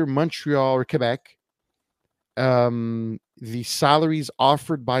next year, Montreal or Quebec, the salaries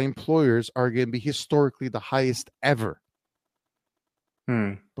offered by employers are going to be historically the highest ever.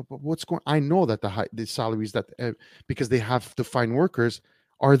 Hmm. But what's going? I know that the salaries that because they have to find workers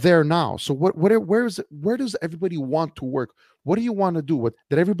are there now. So where does everybody want to work? What do you want to do? What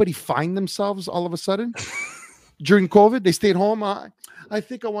did everybody find themselves all of a sudden during COVID? They stayed home. I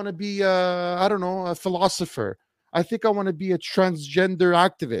think I want to be I don't know, a philosopher. I think I want to be a transgender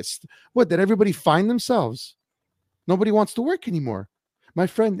activist. What did everybody find themselves? Nobody wants to work anymore. My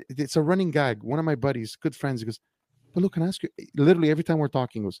friend, it's a running gag. One of my buddies, good friends, he goes, but look, can I ask you, literally every time we're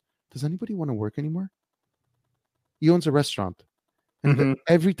talking, goes, does anybody want to work anymore? He owns a restaurant. And Mhm.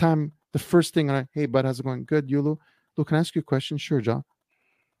 every time, the first thing, hey, bud, how's it going? Good, Yulu. Look, can I ask you a question? Sure, John.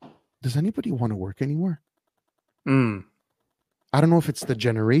 Does anybody want to work anymore? Mm. I don't know if it's the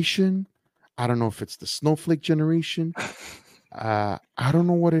generation. I don't know if it's the snowflake generation. I don't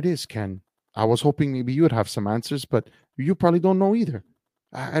know what it is, Ken. I was hoping maybe you would have some answers, but you probably don't know either.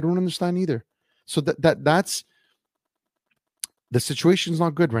 I don't understand either. So that's the situation's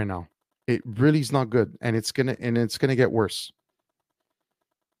not good right now. It really is not good, and it's gonna get worse.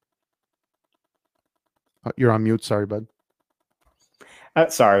 You're on mute. Sorry, bud.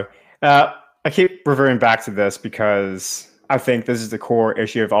 Sorry. I keep reverting back to this because I think this is the core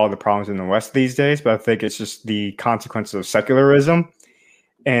issue of all the problems in the West these days, but I think it's just the consequences of secularism.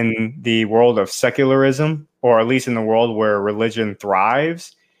 In the world of secularism, or at least in the world where religion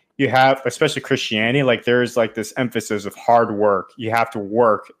thrives, you have, especially Christianity, like there's like this emphasis of hard work. You have to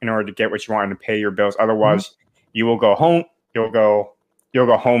work in order to get what you want and to pay your bills. Otherwise, you will go home, you'll go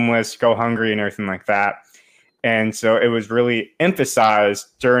homeless, go hungry, and everything like that. And so it was really emphasized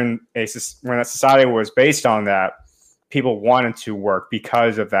during when a society was based on that. People wanted to work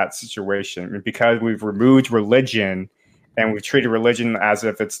because of that situation, and because we've removed religion and we've treated religion as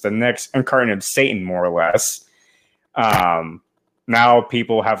if it's the next incarnate of Satan, more or less. Now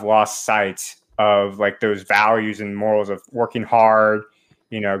people have lost sight of like those values and morals of working hard,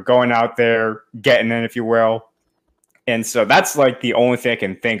 going out there, getting in, if you will. And so that's like the only thing I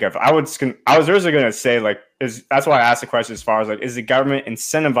can think of. I was originally going to say that's why I asked the question as far as like, is the government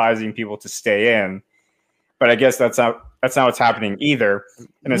incentivizing people to stay in? But I guess that's not what's happening either.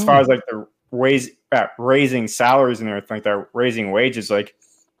 And as far as like the raising salaries and everything like that, raising wages, like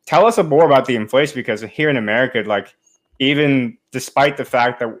tell us more about the inflation, because here in America, like even despite the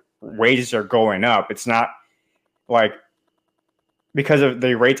fact that wages are going up, it's not like because of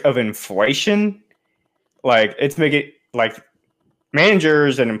the rate of inflation. Like it's making like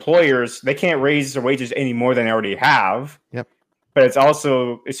managers and employers, they can't raise their wages any more than they already have. Yep. But it's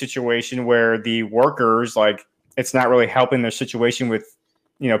also a situation where the workers, like, it's not really helping their situation with,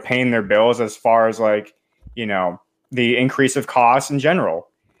 paying their bills as far as like, the increase of costs in general.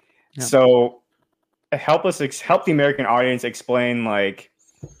 Yep. So help the American audience explain like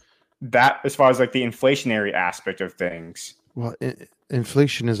that as far as like the inflationary aspect of things. Well,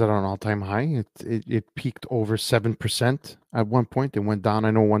 inflation is at an all-time high. It peaked over 7% at one point. It went down.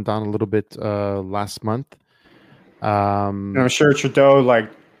 I know it went down a little bit last month. And I'm sure Trudeau,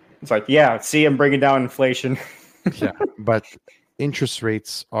 it's like, yeah, see, I'm bringing down inflation. Yeah, but interest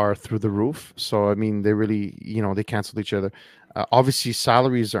rates are through the roof. So I mean, they really, they cancel each other. Obviously,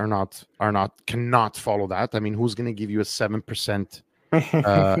 salaries cannot follow that. I mean, who's going to give you a 7%,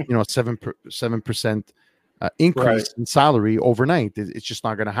 7% increase right. in salary overnight? It's just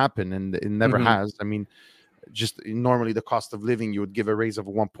not going to happen, and it never has. I mean, just normally the cost of living, you would give a raise of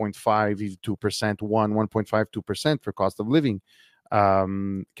 1.5, 2%, 1.5, 2% for cost of living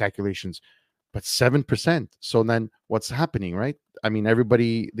calculations, but 7%. So then what's happening, right? I mean,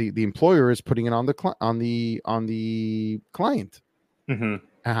 everybody, the employer is putting it on the client. Mm-hmm.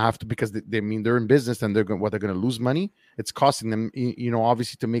 have to, because they mean they're in business and they're going to lose money. It's costing them,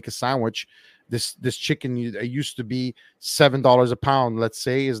 obviously, to make a sandwich. This chicken it used to be $7 a pound, let's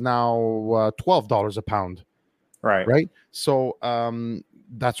say, is now $12 a pound. Right. So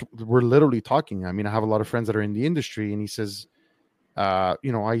we're literally talking. I mean, I have a lot of friends that are in the industry, and he says, I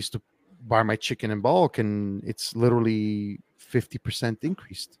used to buy my chicken in bulk, and it's literally 50%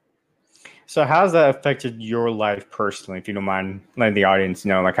 increased. So how's that affected your life personally, if you don't mind letting the audience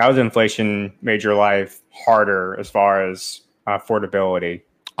know? Like, how has inflation made your life harder as far as affordability?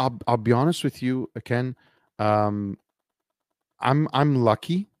 I'll be honest with you, Ken. I'm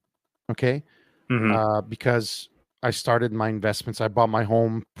lucky, okay, because I started my investments. I bought my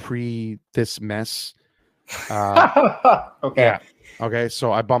home pre this mess. Okay. Yeah. Okay.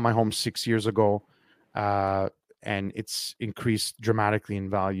 So I bought my home 6 years ago, and it's increased dramatically in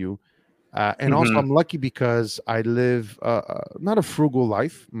value. And also, I'm lucky because I live not a frugal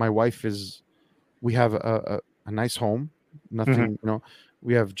life. My wife we have a nice home. Nothing,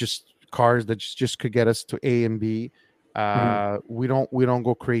 we have just cars that just could get us to A and B. We don't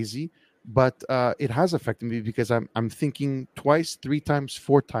go crazy, but it has affected me because I'm thinking twice, 3 times,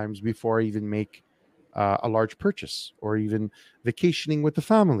 4 times before I even make a large purchase or even vacationing with the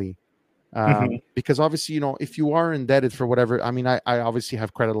family. Because obviously, if you are indebted for whatever, I mean, I obviously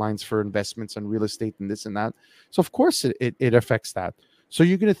have credit lines for investments and real estate and this and that. So of course it affects that. So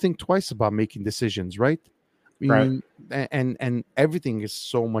you're going to think twice about making decisions, right? Right. And everything is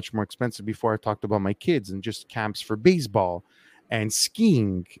so much more expensive. Before, I talked about my kids and just camps for baseball and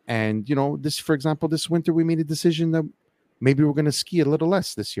skiing. And, for example, this winter we made a decision that maybe we're going to ski a little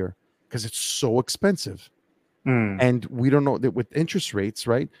less this year because it's so expensive. And we don't know that with interest rates,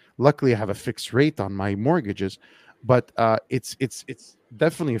 right? Luckily, I have a fixed rate on my mortgages, but it's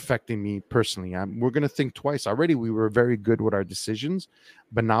definitely affecting me personally. We're going to think twice. Already, we were very good with our decisions,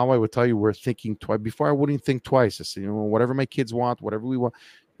 but now I would tell you we're thinking twice. Before, I wouldn't think twice. I said, whatever my kids want, whatever we want,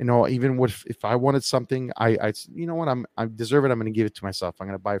 even if I wanted something, I I deserve it. I'm going to give it to myself. I'm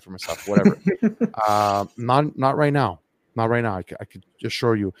going to buy it for myself, whatever. Not right now. Not right now. I could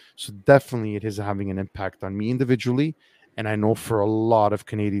assure you. So definitely it is having an impact on me individually. And I know for a lot of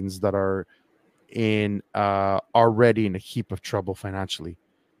Canadians that are already in a heap of trouble financially.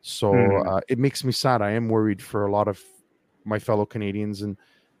 So it makes me sad. I am worried for a lot of my fellow Canadians and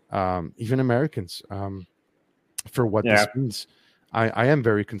even Americans for what this means. I am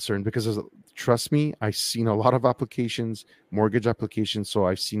very concerned because, trust me, I've seen a lot of applications, mortgage applications. So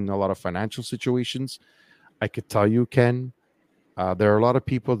I've seen a lot of financial situations. I could tell you, Ken, there are a lot of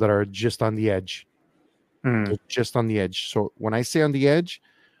people that are just on the edge. They're just on the edge. So when I say on the edge,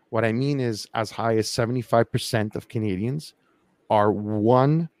 what I mean is as high as 75% of Canadians are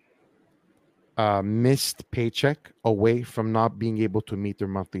one missed paycheck away from not being able to meet their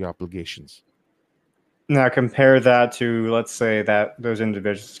monthly obligations. Now compare that to, let's say that those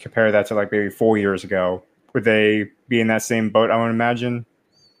individuals, compare that to like maybe 4 years ago. Would they be in that same boat, I would imagine?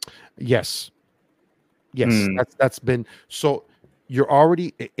 Yes. That's been so. You're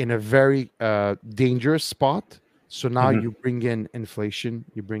already in a very dangerous spot. So now you bring in inflation,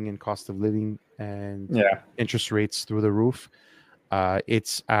 you bring in cost of living, and interest rates through the roof.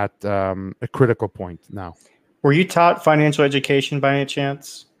 It's at a critical point now. Were you taught financial education by any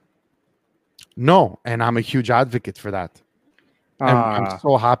chance? No, and I'm a huge advocate for that. I'm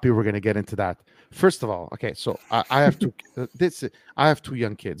so happy we're going to get into that. First of all, okay, so I have two. I have 2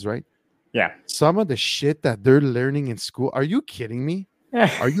 young kids, right? Yeah. Some of the shit that they're learning in school. Are you kidding me?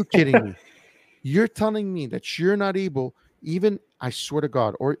 Are you kidding me? You're telling me that you're not able, even, I swear to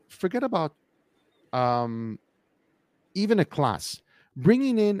God, or forget about even a class,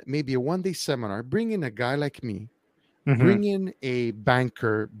 bringing in maybe a 1-day seminar, bring in a guy like me, bring in a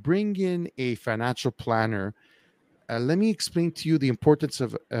banker, bring in a financial planner. Let me explain to you the importance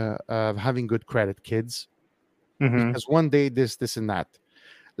of having good credit, kids, because one day this, and that.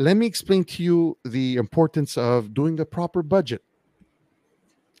 Let me explain to you the importance of doing a proper budget.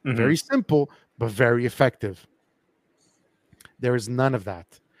 Very simple, but very effective. There is none of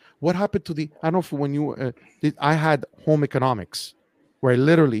that. What happened to I don't know if when you I had home economics where I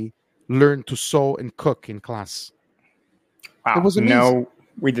literally learned to sew and cook in class. Wow. It was amazing. No,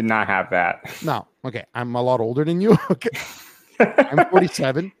 we did not have that. No. Okay. I'm a lot older than you. Okay. I'm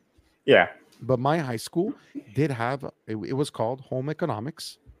 47. Yeah. But my high school did have, it was called home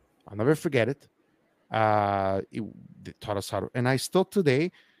economics. I'll never forget it. It taught us how to, and I still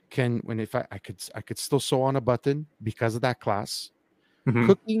today can, if I could still sew on a button because of that class.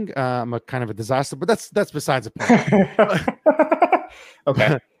 Cooking, I'm a kind of a disaster, but that's besides the point.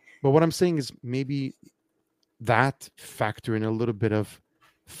 Okay. But what I'm saying is maybe that factor in a little bit of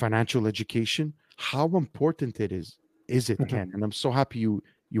financial education, how important it is it, Mhm. Ken? And I'm so happy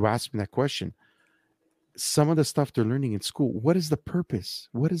you asked me that question. Some of the stuff they're learning in school, what is the purpose?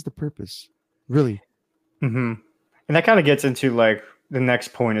 What is the purpose? Really? Hmm. And that kind of gets into like the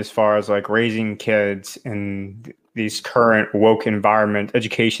next point as far as like raising kids in these current woke environment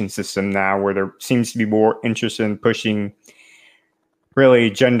education system now, where there seems to be more interest in pushing really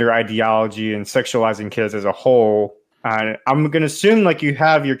gender ideology and sexualizing kids as a whole. I'm going to assume like you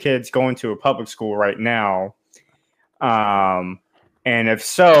have your kids going to a public school right now. Um, and if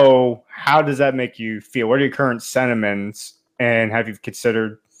so, how does that make you feel? What are your current sentiments? And have you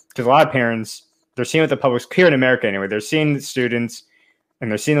considered, because a lot of parents, they're seeing what the public, here in America anyway, they're seeing the students and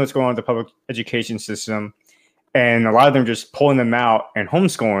they're seeing what's going on with the public education system. And a lot of them just pulling them out and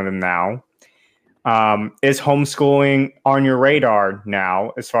homeschooling them now. Is homeschooling on your radar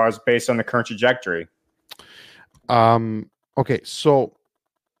now, as far as based on the current trajectory? Okay, so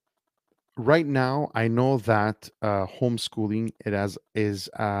right now I know that homeschooling is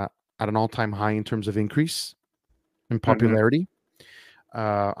at an all-time high in terms of increase in popularity.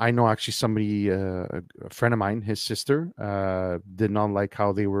 I know actually somebody, a friend of mine, his sister, did not like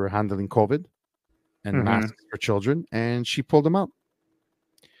how they were handling COVID and masks for children, and she pulled them out.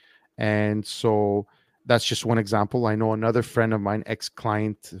 And so that's just one example. I know another friend of mine,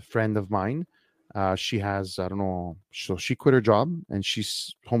 ex-client friend of mine, she has, I don't know, so she quit her job and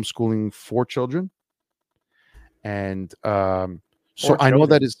she's homeschooling 4 children. And so I know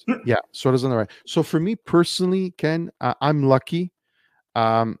that is, yeah, so does on the right. So for me personally, Ken, I'm lucky.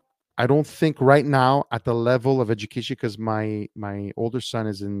 I don't think right now at the level of education, because my older son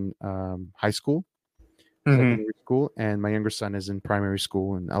is in high school, secondary school, and my younger son is in primary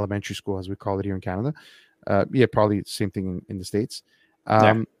school and elementary school, as we call it here in Canada. Yeah, probably the same thing in the States.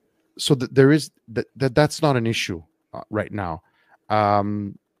 So there is that's not an issue right now.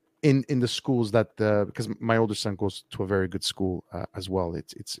 In the schools that because my older son goes to a very good school as well.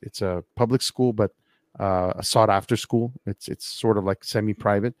 It's a public school, but a sought after school. It's sort of like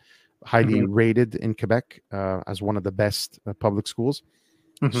semi-private, highly rated in Quebec as one of the best public schools.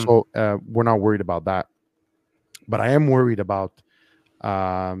 So we're not worried about that. But I am worried about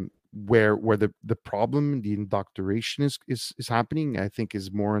where the problem, the indoctrination is happening. I think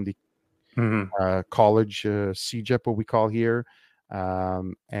is more in the college, CEGEP, what we call here,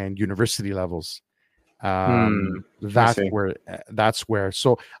 and university levels. That's where.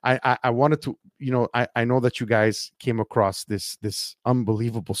 So I wanted to, I know that you guys came across this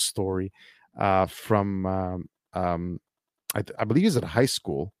unbelievable story from I believe it's at a high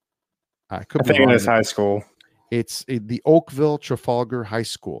school. I think it is high school. It's the Oakville Trafalgar High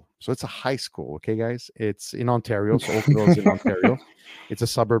School. So it's a high school, okay, guys? It's in Ontario. So Oakville is in Ontario. It's a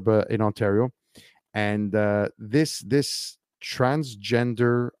suburb in Ontario. And this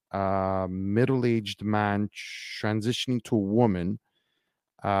transgender middle-aged man transitioning to a woman.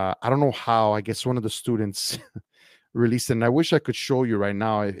 I don't know how. I guess one of the students released it. And I wish I could show you right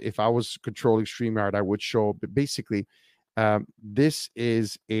now. If I was controlling StreamYard, I would show. But basically, this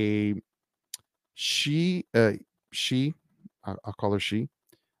is a she. I'll call her she.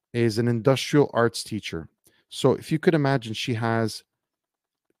 Is an industrial arts teacher. So if you could imagine, she has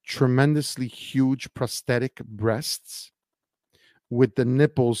tremendously huge prosthetic breasts with the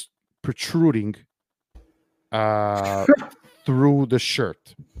nipples protruding through the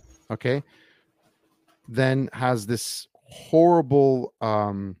shirt. Okay. Then has this horrible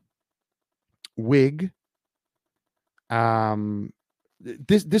wig.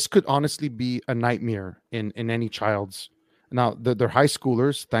 This could honestly be a nightmare in any child's. Now they're high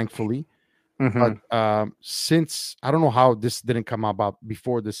schoolers, thankfully. But since I don't know how this didn't come about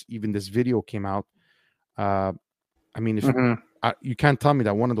before this video came out. I mean, if you can't tell me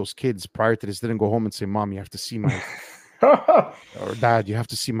that one of those kids prior to this didn't go home and say, "Mom, you have to see my," or "Dad, you have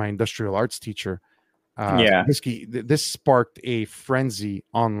to see my industrial arts teacher." This sparked a frenzy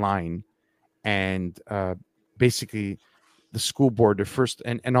online, and basically, the school board, the first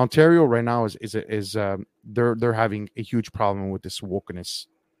and Ontario right now is they're having a huge problem with this wokeness.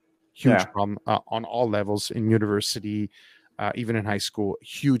 Huge problem on all levels in university, even in high school.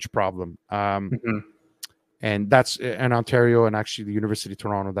 Huge problem. And that's in Ontario and actually the University of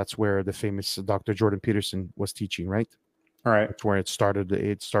Toronto. That's where the famous Dr. Jordan Peterson was teaching, right? All right. That's where it started.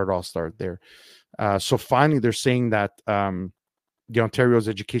 All started there. So finally, they're saying that the Ontario's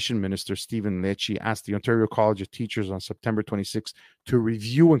education minister, Stephen Lecce, asked the Ontario College of Teachers on September 26 to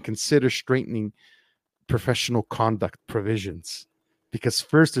review and consider straightening professional conduct provisions. Because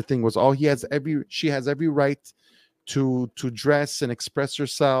first the thing was, she has every right to dress and express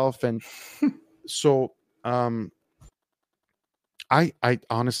herself, and so I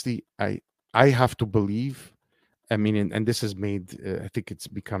honestly, I have to believe. I mean, and this has made, I think it's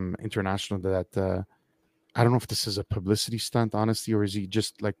become international that I don't know if this is a publicity stunt, honestly, or is he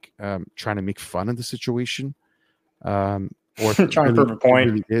just like trying to make fun of the situation, or if Trying to prove a it point.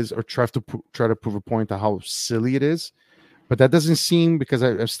 really is, or try to prove a point to how silly it is. But that doesn't seem, because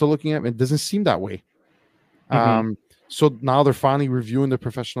I'm still looking at it, it doesn't seem that way. Mhm. So now they're finally reviewing the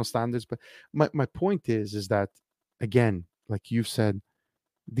professional standards. But my point is that, again, like you said,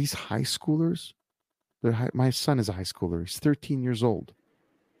 these high schoolers, my son is a high schooler. He's 13 years old.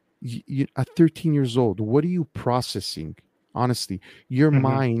 At 13 years old, what are you processing? Honestly, your Mhm.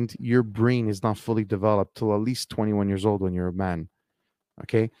 mind, your brain is not fully developed till at least 21 years old when you're a man.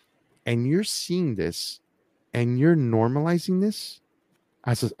 Okay. And you're seeing this and you're normalizing this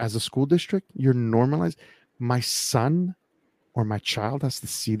as a school district. You're normalized. My son or my child has to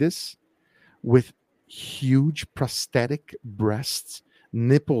see this with huge prosthetic breasts,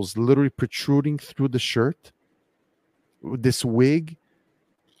 nipples literally protruding through the shirt, this wig.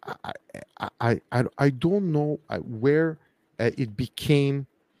 I I don't know where it became,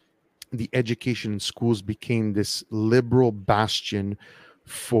 the education in schools became this liberal bastion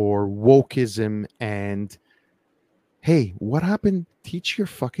for wokeism. And hey, what happened? Teach your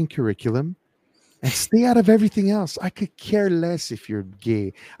fucking curriculum and stay out of everything else. I could care less if you're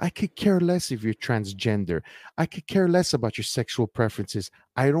gay. I could care less if you're transgender. I could care less about your sexual preferences.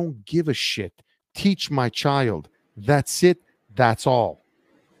 I don't give a shit. Teach my child. That's it. That's all.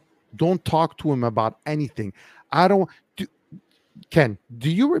 Don't talk to him about anything. I don't. Do, Ken, do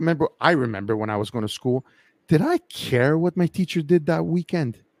you remember? I remember when I was going to school. Did I care what my teacher did that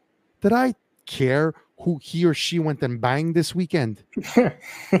weekend? Did I care who he or she went and banged this weekend?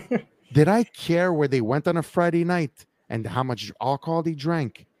 Did I care where they went on a Friday night and how much alcohol they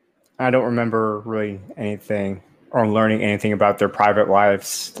drank? I don't remember really anything or learning anything about their private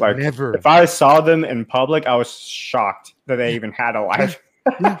lives. Like, Never. if I saw them in public, I was shocked that they Yeah, even had a yeah, life.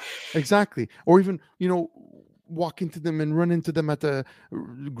 yeah, exactly. Or even, walk into them and run into them at the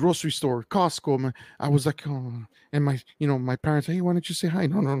grocery store, Costco. I was like, oh, and my parents, hey, why don't you say hi?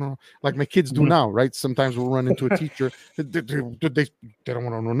 No, no, no. Like my kids do Mhm. now, right? Sometimes we'll run into a teacher. They don't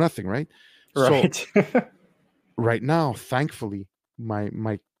want to know nothing, right? So Right. right now, thankfully,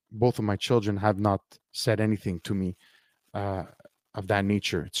 my both of my children have not said anything to me uh, of that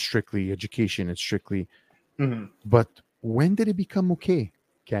nature. It's strictly education. It's strictly. Mhm. But when did it become okay,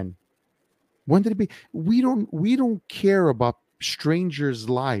 Ken? When did it be? We don't care about strangers'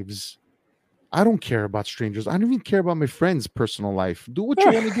 lives. I don't care about strangers. I don't even care about my friends' personal life. Do what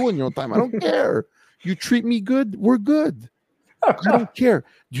you want to do in your own time. I don't care. You treat me good, we're good. I don't care.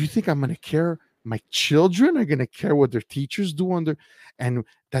 Do you think I'm going to care? My children are going to care what their teachers do and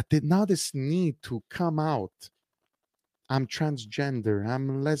that did now this need to come out. I'm transgender.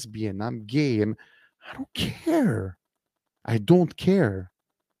 I'm lesbian. I'm gay. I don't care. I don't care.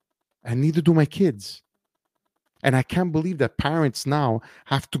 And neither do my kids. And I can't believe that parents now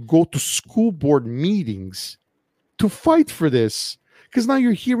have to go to school board meetings to fight for this. Because now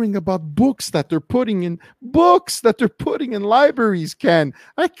you're hearing about books that they're putting in libraries. Ken,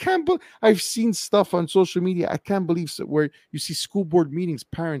 I can't believe I've seen stuff on social media. I can't believe where you see school board meetings,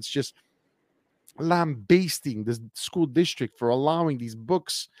 parents just lambasting the school district for allowing these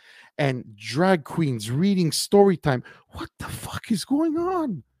books and drag queens reading story time. What the fuck is going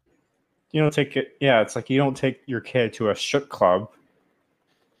on? You don't take it. Yeah, it's like you don't take your kid to a shook club.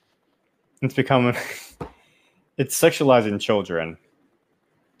 It's becoming, it's sexualizing children.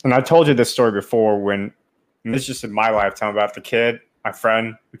 And I told you this story before and this is just in my lifetime about the kid, my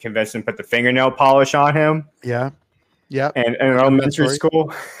friend, we convinced him to put the fingernail polish on him Yeah. Yeah. and I in remember that elementary story.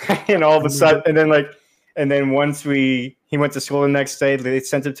 school. And all I of a remember. sudden, and then once he went to school the next day, they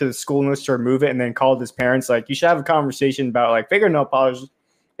sent him to the school notes to remove it and then called his parents, like, you should have a conversation about like fingernail polish.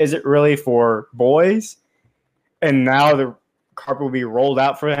 Is it really for boys? And now the carpet will be rolled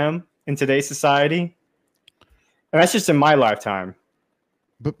out for him in today's society. And that's just in my lifetime.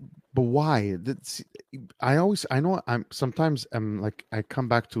 But why? I know I'm sometimes I'm like I come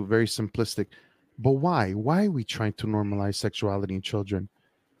back to very simplistic. But why? Why are we trying to normalize sexuality in children?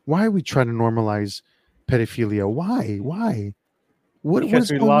 Why are we trying to normalize pedophilia? Why? Why? What Because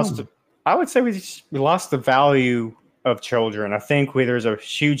is we going lost on? I would say we lost the value of children. I think there's a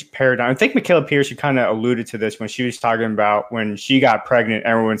huge paradigm. I think Michaela Pierce, you kind of alluded to this when she was talking about when she got pregnant,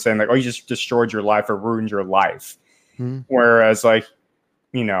 everyone's saying like, oh, you just destroyed your life or ruined your life. Hmm? Whereas like,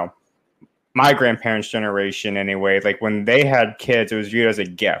 you know, my grandparents' generation anyway, like when they had kids, it was viewed as a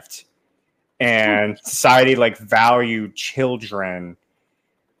gift. And society like valued children.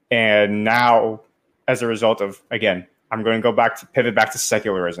 And now, as a result of, again, I'm going to go back to pivot back to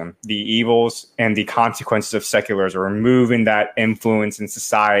secularism. The evils and the consequences of secularism, removing that influence in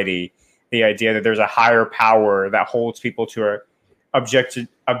society, the idea that there's a higher power that holds people to a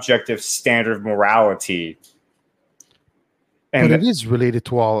objective standard of morality. And but it is related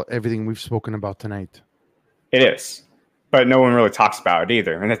to everything we've spoken about tonight. It is, but no one really talks about it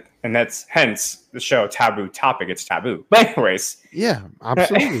either, and that's hence the show Taboo Topic. It's taboo, but anyways, yeah,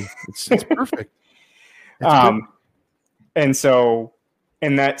 absolutely, it's perfect. And so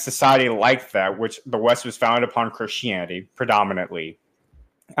in that society like that, which the West was founded upon Christianity predominantly,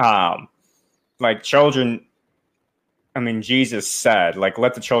 like children. I mean, Jesus said, like,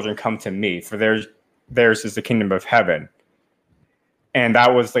 let the children come to me, for theirs is the kingdom of heaven. And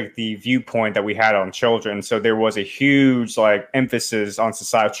that was like the viewpoint that we had on children. So there was a huge like emphasis on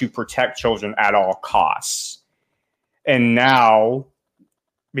society to protect children at all costs. And now,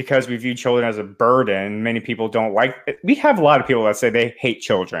 because we view children as a burden, many people don't like it. We have a lot of people that say they hate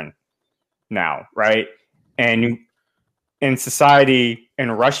children now, right? And in society, in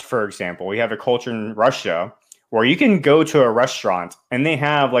Russia, for example, we have a culture in Russia where you can go to a restaurant and they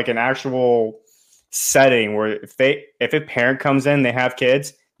have like an actual setting where if a parent comes in, they have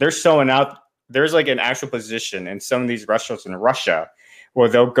kids, they're sewing out. There's like an actual position in some of these restaurants in Russia where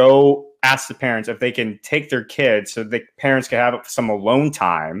they'll go ask the parents if they can take their kids so the parents can have some alone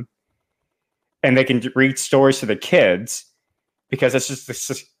time and they can read stories to the kids, because that's just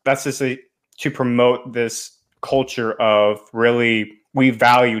to promote this culture of really, we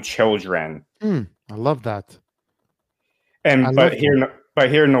value children. I love that. But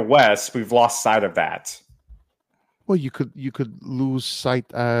here in the West, we've lost sight of that. Well, you could lose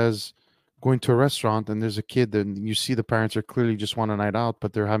sight as going to a restaurant and there's a kid and you see the parents are clearly just want a night out,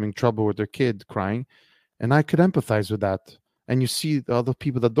 but they're having trouble with their kid crying, and I could empathize with that. And you see the other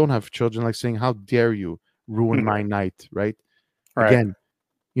people that don't have children like saying, "How dare you ruin my night?" Right? Again,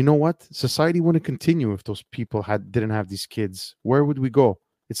 you know what? Society wouldn't continue if those people didn't have these kids. Where would we go?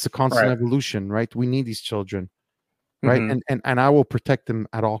 It's the constant evolution, right? We need these children. Right. And I will protect them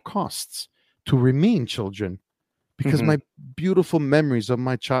at all costs to remain children, because my beautiful memories of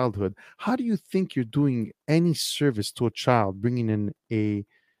my childhood. How do you think you're doing any service to a child bringing in a,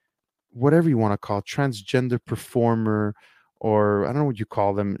 whatever you want to call it, transgender performer, or I don't know what you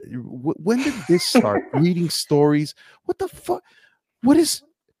call them? When did this start? Reading stories? What the fuck? What is,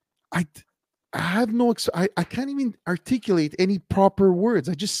 I have no, I can't even articulate any proper words.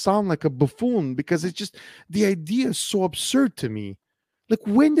 I just sound like a buffoon because it's just, the idea is so absurd to me. Like,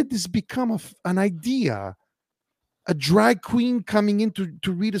 when did this become an idea? A drag queen coming in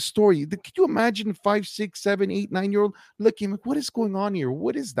to read a story. Can you imagine 5, 6, 7, 8, 9-year-old looking like, what is going on here?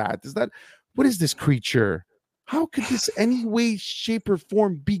 What is that? What is this creature? How could this any way, shape, or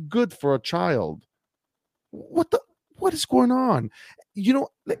form be good for a child? What is going on? You know,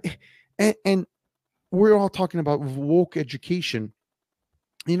 and we're all talking about woke education.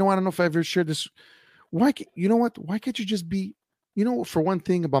 You know, I don't know if I ever shared this. Why can't you just be, for one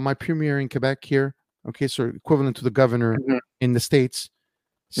thing about my premier in Quebec here, okay, so equivalent to the governor in the States,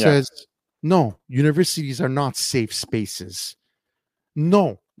 says, no, universities are not safe spaces.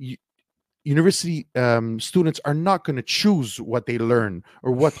 No, university students are not going to choose what they learn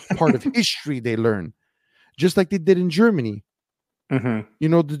or what part of history they learn, just like they did in Germany. You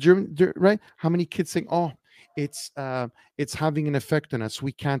know, the German, right? How many kids saying, "Oh, it's having an effect on us.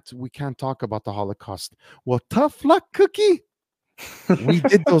 We can't talk about the Holocaust." Well, tough luck, Cookie. We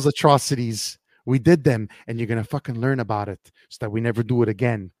did those atrocities. We did them, and you're gonna fucking learn about it so that we never do it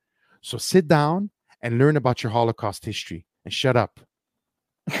again. So sit down and learn about your Holocaust history and shut up.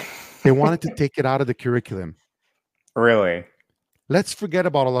 They wanted to take it out of the curriculum. Really? Let's forget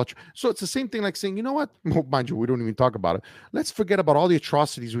about all that. So it's the same thing like saying, you know what? Well, mind you, we don't even talk about it. Let's forget about all the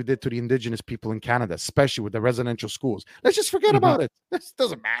atrocities we did to the indigenous people in Canada, especially with the residential schools. Let's just forget about it. This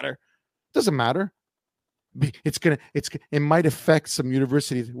doesn't matter. Doesn't matter. It might affect some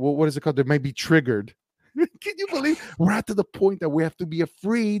universities. What is it called? They might be triggered. Can you believe we're at to the point that we have to be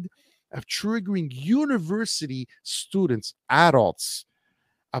afraid of triggering university students, adults,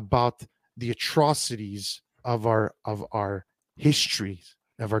 about the atrocities of our history,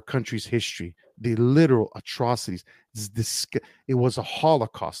 of our country's history, the literal atrocities. It was a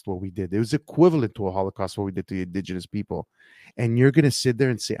Holocaust what we did. It was equivalent to a Holocaust what we did to the indigenous people. And you're going to sit there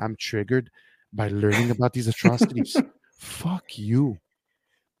and say, I'm triggered by learning about these atrocities. Fuck you.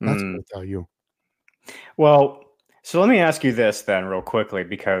 That's what I tell you. Well, so let me ask you this then real quickly,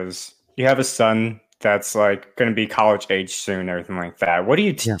 because you have a son that's like going to be college age soon, everything like that. What do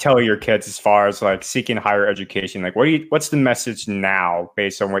you tell your kids as far as like seeking higher education? Like, what's the message now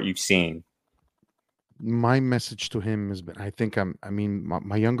based on what you've seen? my message to him has been,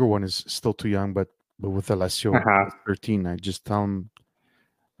 my younger one is still too young, but with Alessio, Uh-huh. he's 13, I just tell him,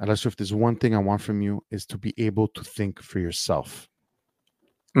 Alessio, if there's one thing I want from you is to be able to think for yourself.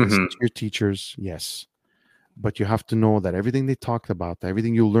 Listen to your teachers, yes, but you have to know that everything they talked about,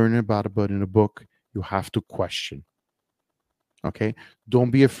 everything you learn about in a book, you have to question. Okay, don't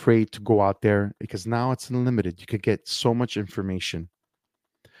be afraid to go out there because now it's unlimited. You could get so much information.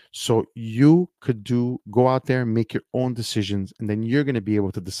 So you could go out there, make your own decisions, and then you're going to be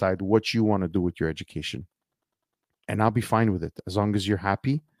able to decide what you want to do with your education. And I'll be fine with it as long as you're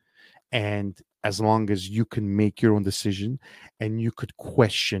happy and as long as you can make your own decision and you could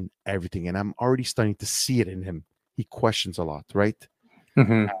question everything. And I'm already starting to see it in him. He questions a lot, right?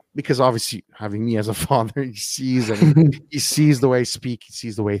 Because obviously having me as a father, he sees the way I speak, he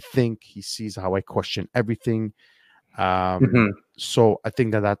sees the way I think, he sees how I question everything. So I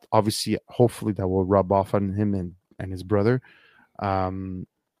think that obviously, hopefully, that will rub off on him and his brother.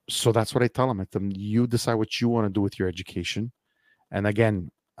 So that's what I tell him. I tell him, you decide what you want to do with your education. And again,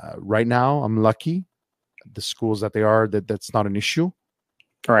 right now, I'm lucky. The schools that they are, that's not an issue,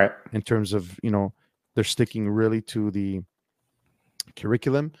 Right. in terms of, they're sticking really to the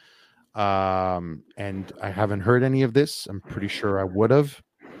curriculum. And I haven't heard any of this. I'm pretty sure I would have.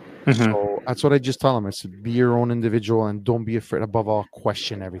 So that's what I just tell them. I said, be your own individual and don't be afraid. Above all,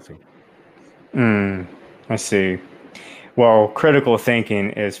 question everything. I see. Well, critical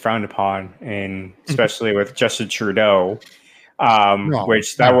thinking is frowned upon, especially with Justin Trudeau,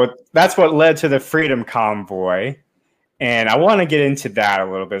 that's what led to the Freedom Convoy. And I want to get into that a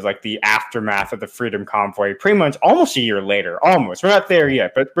little bit, like the aftermath of the Freedom Convoy, pretty much almost a year later. Almost. We're not there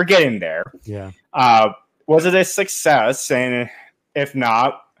yet, but we're getting there. Yeah. Was it a success? And if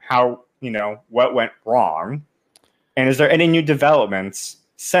not, how, what went wrong? And is there any new developments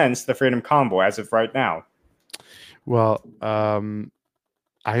since the Freedom Convoy as of right now? Well, I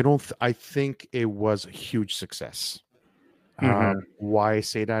think it was a huge success. Why I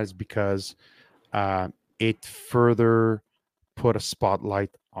say that is because it further put a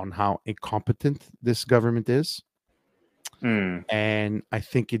spotlight on how incompetent this government is. And I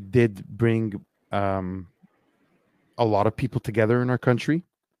think it did bring a lot of people together in our country,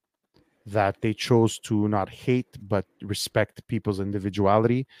 that they chose to not hate but respect people's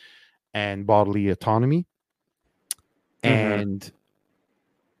individuality and bodily autonomy. And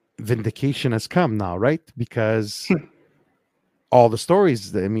vindication has come now, right? Because all the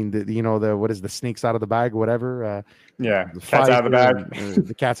stories, what is the snakes out of the bag, whatever. The cat's out of the bag.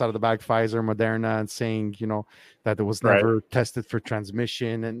 The cat's out of the bag, Pfizer, Moderna, and saying, that it was never tested for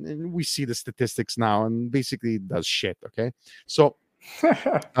transmission. And we see the statistics now, and basically it does shit, okay? So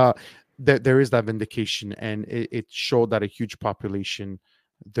there is that vindication, and it showed that a huge population,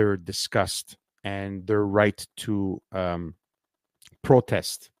 they're disgust and their right to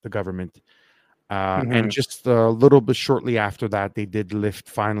protest the government. And just a little bit shortly after that, they did lift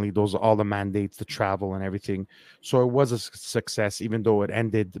finally all the mandates, the travel and everything. So it was a success, even though it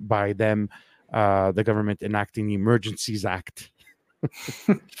ended by them, the government enacting the Emergencies Act.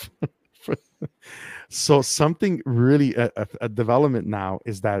 So something really, a development now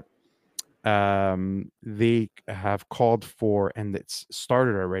is that they have called for, and it's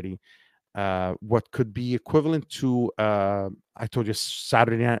started already, what could be equivalent to I told you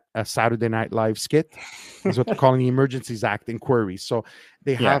a Saturday Night Live skit is what they're calling the Emergencies Act inquiries. So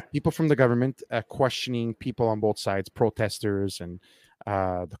they have people from the government questioning people on both sides, protesters and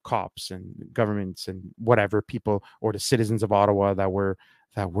the cops and governments and whatever people, or the citizens of Ottawa that were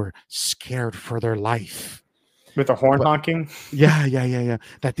scared for their life. With the horn honking? Yeah.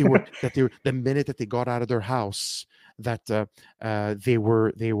 That they were the minute that they got out of their house, that they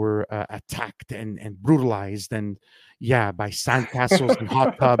were attacked and brutalized, and by sandcastles and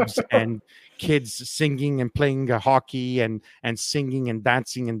hot tubs and kids singing and playing hockey and singing and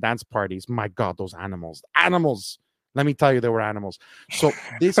dancing in dance parties. My God, those animals! Let me tell you, they were animals. So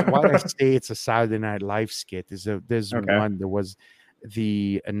this, why I say it's a Saturday Night Live skit, is there's one. There was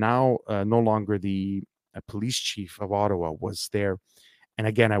the now no longer the police chief of Ottawa was there. And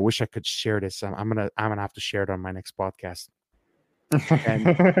again, I wish I could share this. I'm gonna have to share it on my next podcast.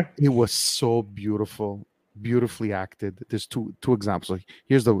 And it was so beautifully acted. There's two examples. Like,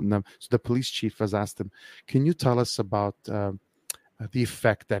 here's so the police chief has asked him, "Can you tell us about the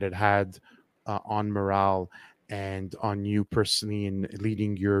effect that it had on morale and on you personally in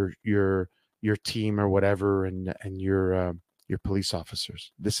leading your team or whatever, and your police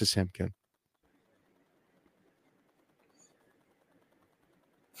officers?" This is him, Ken.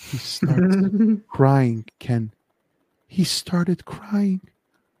 He started crying, Ken. He started crying.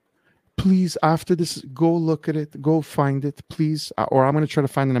 please, after this, go look at it, go find it, please, or I'm going to try to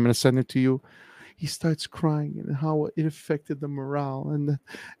find it. I'm going to send it to you. He starts crying and how it affected the morale and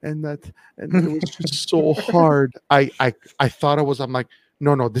it was just so hard. I thought I'm like,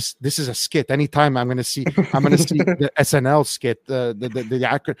 no, this is a skit. Anytime I'm gonna see the SNL skit, the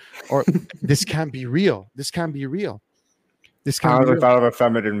actor, or this can't be real. This can't be real. This can't be real. thought of a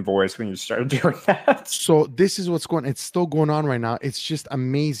feminine voice when you started doing that. So this is what's going. It's still going on right now. It's just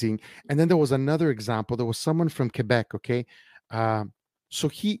amazing. And then there was another example. There was someone from Quebec. Okay, so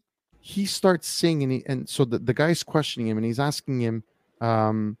he starts singing, and so the guy's questioning him, and he's asking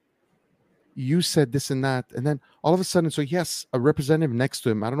him, you said this and that, and then all of a sudden, so he has a representative next to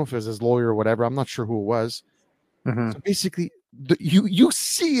him. I don't know if it was his lawyer or whatever. I'm not sure who it was. So basically, you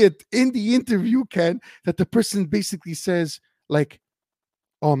see it in the interview, Ken, that the person basically says like,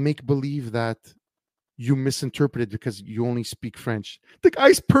 "Oh, make believe that you misinterpreted because you only speak French." The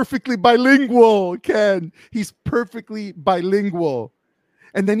guy's perfectly bilingual, Ken. He's perfectly bilingual.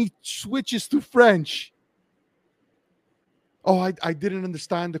 And then he switches to French. Oh, I didn't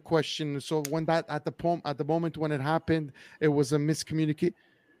understand the question. So when that at the moment when it happened, it was a miscommunication.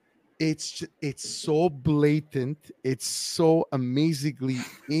 It's so blatant. It's so amazingly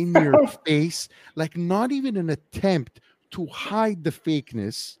in your face. Like not even an attempt to hide the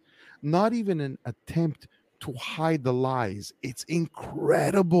fakeness, not even an attempt to hide the lies. It's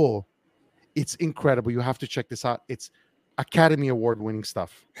incredible. It's incredible. You have to check this out. It's Academy Award winning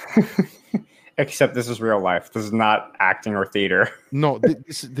stuff. Except this is real life. This is not acting or theater. No,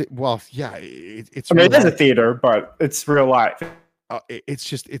 well, yeah, it's. I mean, it is a theater, but it's real life.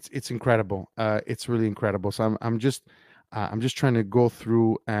 It's incredible. It's really incredible. So I'm just trying to go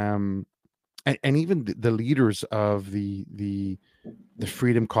through and even the leaders of the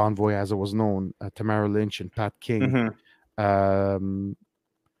Freedom Convoy, as it was known, Tamara Lynch and Pat King.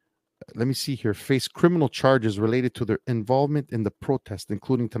 Let me see here, face criminal charges related to their involvement in the protest,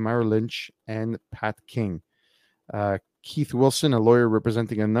 including Tamara Lynch and Pat King. Keith Wilson, a lawyer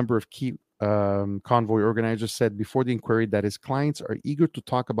representing a number of key convoy organizers, said before the inquiry that his clients are eager to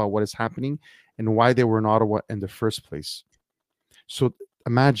talk about what is happening and why they were in Ottawa in the first place. So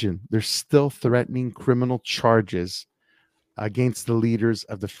imagine they're still threatening criminal charges against the leaders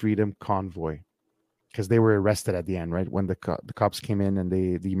of the Freedom Convoy, because they were arrested at the end, right? When the cops came in and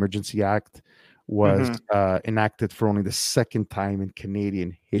the Emergency Act was enacted for only the second time in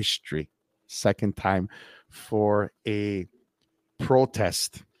Canadian history. Second time for a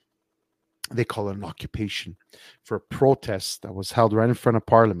protest. They call it an occupation. For a protest that was held right in front of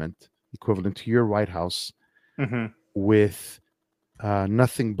Parliament, equivalent to your White House, with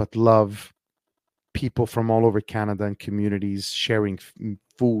nothing but love, people from all over Canada and communities sharing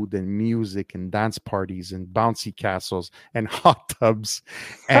food and music and dance parties and bouncy castles and hot tubs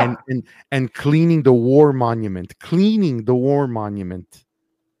and cleaning the war monument.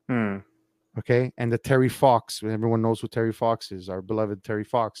 Okay. And the Terry Fox, everyone knows who Terry Fox is, our beloved Terry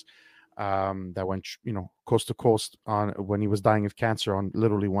Fox, that went, coast to coast on when he was dying of cancer on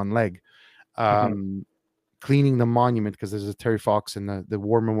literally one leg. Cleaning the monument, because there's a Terry Fox in the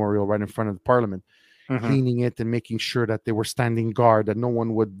war memorial right in front of the Parliament. Cleaning it and making sure that they were standing guard, that no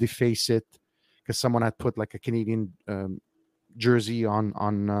one would deface it, because someone had put like a Canadian jersey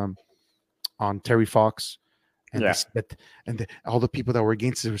on Terry Fox, and all the people that were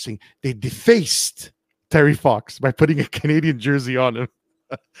against it were saying they defaced Terry Fox by putting a Canadian jersey on him.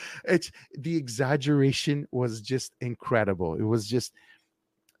 The exaggeration was just incredible. It was just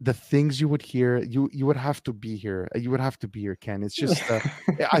the things you would hear. You would have to be here. You would have to be here, Ken. It's just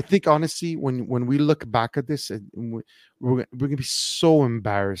I think honestly, when we look back at this, we're gonna be so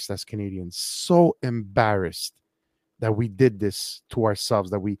embarrassed as Canadians, so embarrassed that we did this to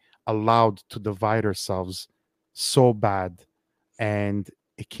ourselves, that we allowed to divide ourselves so bad. And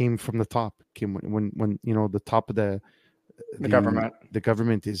it came from the top. It came when the top of the government. The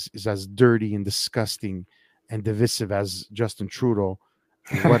government is as dirty and disgusting and divisive as Justin Trudeau.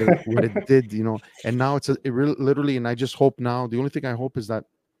 What it did, and now it literally, and I just hope now, the only thing I hope is that,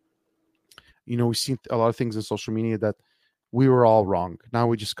 we've seen a lot of things in social media that we were all wrong. Now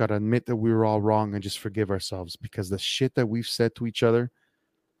we just got to admit that we were all wrong and just forgive ourselves, because the shit that we've said to each other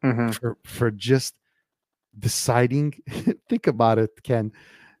for just deciding, think about it, Ken,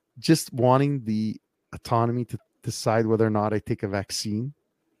 just wanting the autonomy to decide whether or not I take a vaccine,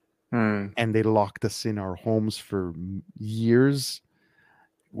 and they locked us in our homes for years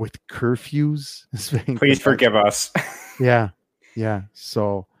with curfews. Please forgive us. Yeah.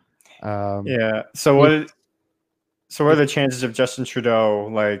 So So what are the chances of Justin Trudeau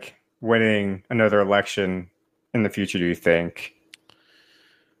winning another election in the future, do you think?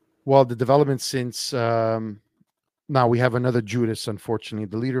 Well, the development since now we have another Judas, unfortunately.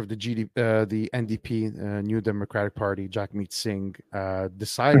 The leader of the NDP, New Democratic Party, Jagmeet Singh,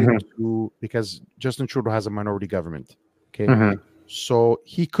 decided Mhm. to, because Justin Trudeau has a minority government. Okay. Mhm. So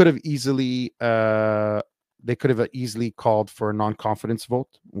he could have easily, they could have easily called for a non-confidence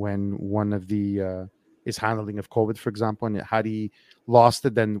vote when one of the is handling of COVID, for example. And had he lost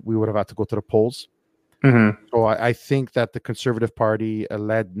it, then we would have had to go to the polls. Mhm. So I think that the Conservative Party,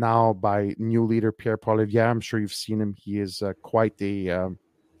 led now by new leader Pierre Poilievre, I'm sure you've seen him. He is quite a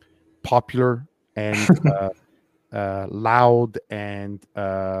popular and loud and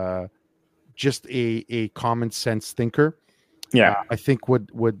just a common sense thinker. Yeah. I think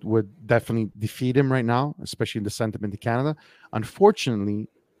would definitely defeat him right now, especially in the sentiment in Canada. Unfortunately,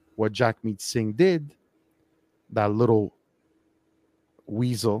 what Jagmeet Singh did, that little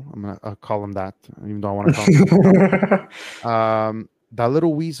weasel, I'm gonna call him that, even though I want to call him. That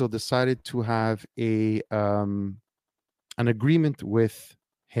little weasel decided to have an agreement with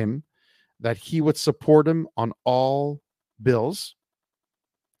him that he would support him on all bills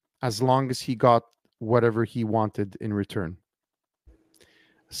as long as he got whatever he wanted in return.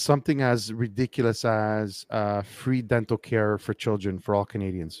 Something as ridiculous as free dental care for children for all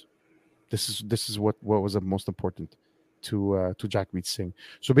Canadians. This is what was the most important to Jagmeet Singh.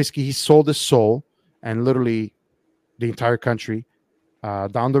 So basically, he sold his soul and literally the entire country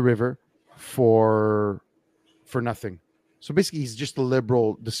down the river for nothing. So basically, he's just a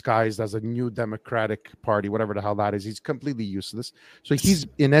liberal disguised as a new Democratic Party, whatever the hell that is. He's completely useless. So he's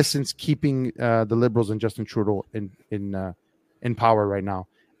in essence keeping the Liberals and Justin Trudeau in power right now.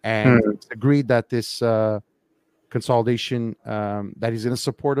 And Mm. it's agreed that this consolidation, that he's going to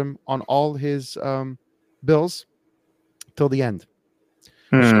support him on all his bills till the end.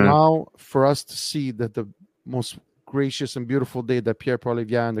 So Mm. now, for us to see that the most gracious and beautiful day that Pierre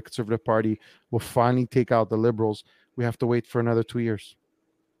Poilievre and the Conservative Party will finally take out the Liberals, we have to wait for another 2 years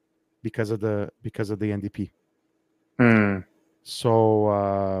because of the NDP. Mm.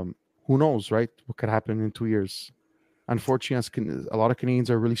 So who knows, right? What could happen in 2 years? Unfortunately, a lot of Canadians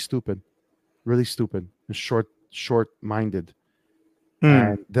are really stupid and short-minded, Mm.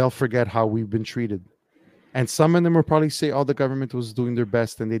 and they'll forget how we've been treated. And some of them will probably say, "Oh, the government was doing their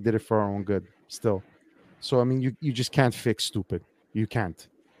best and they did it for our own good." Still, so I mean, you just can't fix stupid. You can't,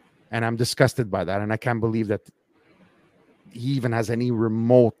 and I'm disgusted by that, and I can't believe that he even has any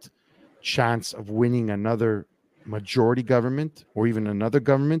remote chance of winning another majority government or even another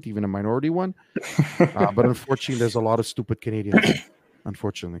government, even a minority one. But unfortunately, there's a lot of stupid Canadians.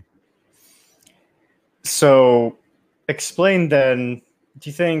 Unfortunately. So, explain then. Do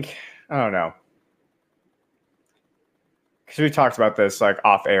you think? I don't know. Because we talked about this like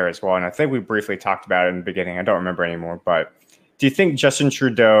off air as well, and I think we briefly talked about it in the beginning. I don't remember anymore, but do you think Justin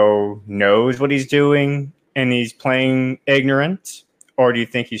Trudeau knows what he's doing and he's playing ignorant, or do you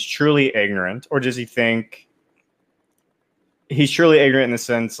think he's truly ignorant, or does he think he's truly ignorant in the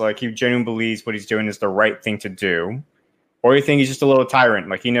sense like he genuinely believes what he's doing is the right thing to do, or you think he's just a little tyrant,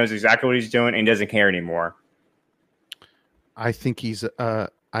 like he knows exactly what he's doing and he doesn't care anymore? I think he's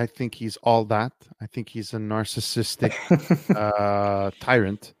all that. I think he's a narcissistic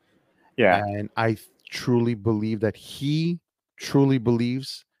tyrant. Yeah. And I truly believe that he truly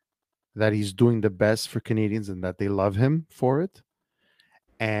believes that he's doing the best for Canadians and that they love him for it,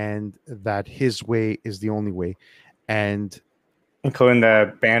 and that his way is the only way. And Including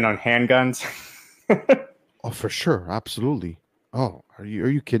the ban on handguns. oh, for sure, absolutely. Oh, are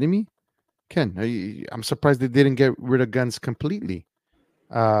you kidding me, Ken? I'm surprised they didn't get rid of guns completely.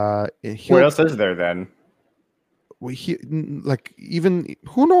 What else is there then? Like, even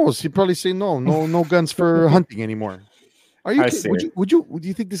who knows? He'd probably say no guns for hunting anymore. Are you I kidding? see. Do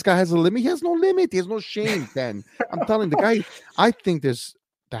you think this guy has a limit? He has no limit. He has no shame, Ken. I'm telling the guy. I think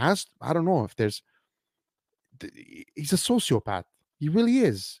I don't know if there's. He's a sociopath. He really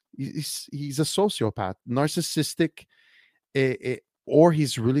is. He's a sociopath, narcissistic, or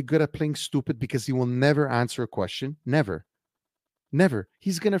he's really good at playing stupid because he will never answer a question. Never.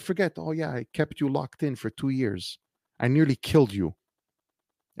 He's gonna forget. Oh yeah, I kept you locked in for 2 years. I nearly killed you.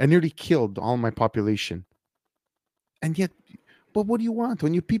 I nearly killed all my population. And yet, but what do you want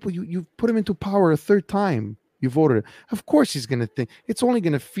when you put him into power a third time? You voted. Of course, he's gonna think it's only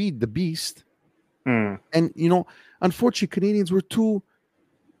gonna feed the beast. Mm. And unfortunately, Canadians were too.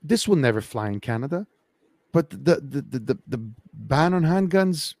 This will never fly in Canada, but the ban on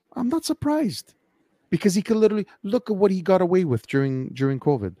handguns, I'm not surprised, because he could literally look at what he got away with during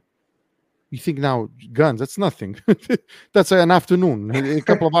COVID. You think now guns, that's nothing. That's an afternoon, a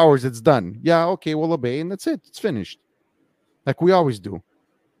couple of hours, it's done. Yeah, okay, we'll obey, and that's it. It's finished, like we always do.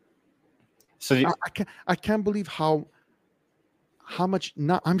 So I can't believe how much.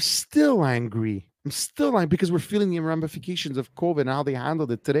 Not, I'm still angry. I'm still angry because we're feeling the ramifications of COVID and how they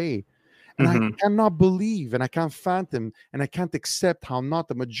handled it today. And I cannot believe, and I can't fathom, and I can't accept how not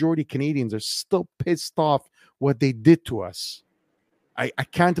the majority of Canadians are still pissed off what they did to us. I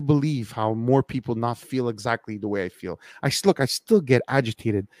can't believe how more people not feel exactly the way I feel. I still get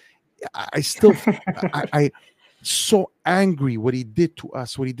agitated. I still, I so angry what he did to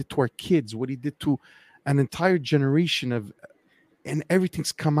us, what he did to our kids, what he did to an entire generation of, and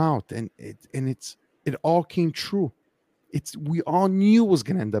everything's come out, and it all came true. We all knew it was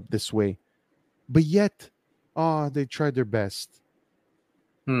gonna end up this way, but yet, they tried their best.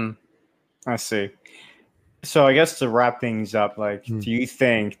 I see. So I guess to wrap things up, like, do you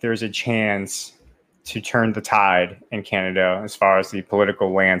think there's a chance to turn the tide in Canada as far as the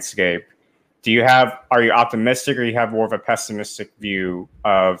political landscape? Are you optimistic, or you have more of a pessimistic view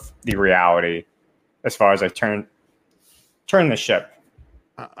of the reality as far as like turn the ship?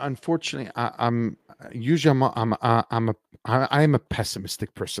 Unfortunately, I'm a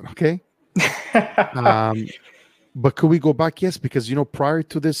pessimistic person. Okay. But could we go back? Yes, because prior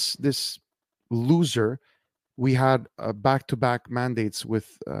to this loser, we had back-to-back mandates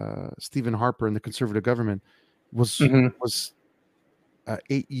with Stephen Harper and the Conservative government. Was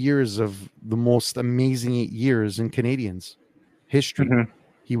 8 years of the most amazing 8 years in Canadians history.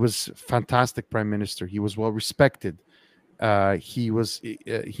 He was fantastic prime minister. He was well respected. He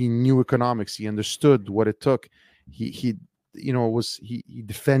knew economics. He understood what it took. He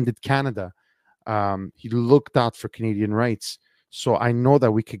defended Canada. He looked out for Canadian rights. So I know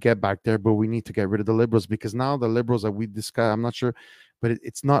that we could get back there, but we need to get rid of the Liberals, because now the Liberals that we discuss, I'm not sure, but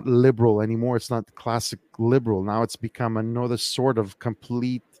it's not liberal anymore. It's not classic liberal. Now it's become another sort of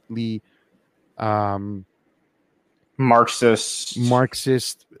completely Marxist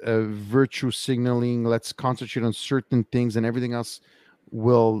virtue signaling. Let's concentrate on certain things, and everything else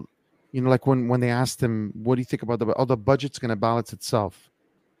will, like when they asked him, what do you think about the budget's going to balance itself?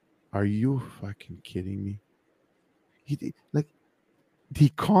 Are you fucking kidding me? The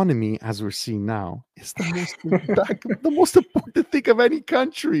economy, as we're seeing now, is the most important thing of any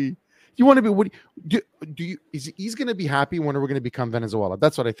country. You want to be? He's going to be happy when we're going to become Venezuela?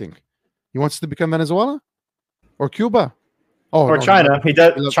 That's what I think. He wants to become Venezuela or Cuba. Or no, China. He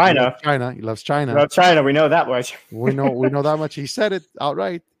loves China. He loves China. He loves China. We know that much. we know that much. He said it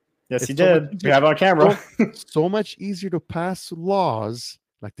outright. Yes, he did. We have it on camera. So much easier to pass laws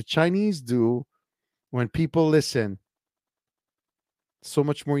like the Chinese do when people listen. So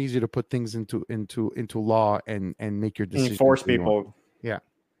much more easier to put things into law and make your decisions. And you force people. Yeah.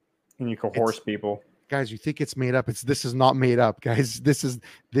 And you coerce people. Guys, you think it's made up. This is not made up, guys. This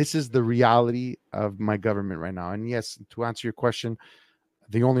is the reality of my government right now. And yes, to answer your question,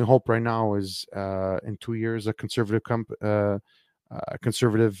 the only hope right now is in 2 years a conservative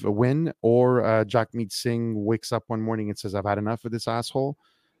win, or Jagmeet Singh wakes up one morning and says, I've had enough of this asshole.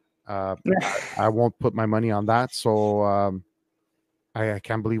 I won't put my money on that. So I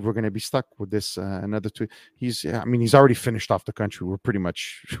can't believe we're going to be stuck with this another 2. He's already finished off the country.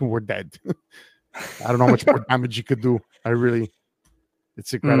 We're dead. I don't know how much more damage he could do.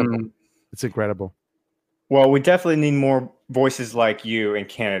 It's incredible. It's incredible. Well, we definitely need more voices like you in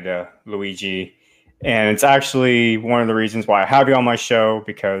Canada, Luigi. And it's actually one of the reasons why I have you on my show,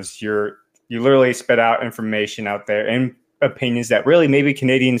 because you literally spit out information out there and opinions that really maybe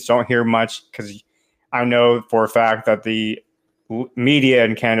Canadians don't hear much, because I know for a fact that the media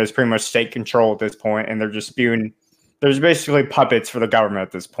in Canada is pretty much state control at this point, and they're just spewing. There's basically puppets for the government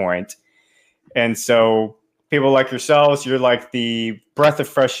at this point. And so people like yourselves, you're like the breath of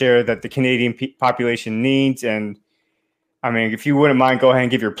fresh air that the Canadian population needs. And I mean, if you wouldn't mind, go ahead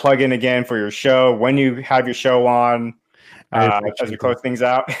and give your plug in again for your show when you have your show on, as we close things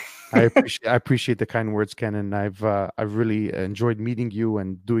out. I appreciate the kind words, Ken, and I've really enjoyed meeting you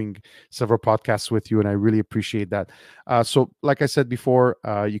and doing several podcasts with you, and I really appreciate that. So, like I said before,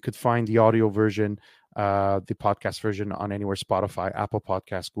 you could find the audio version, the podcast version, on anywhere: Spotify, Apple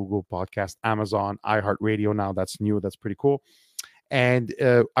Podcasts, Google Podcast, Amazon, iHeartRadio. Now that's new. That's pretty cool. And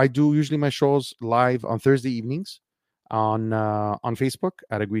I do usually my shows live on Thursday evenings on Facebook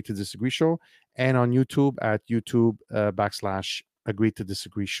at Agree to Disagree Show, and on YouTube at YouTube / Agree to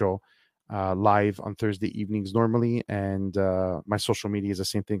Disagree Show, live on Thursday evenings normally. And my social media is the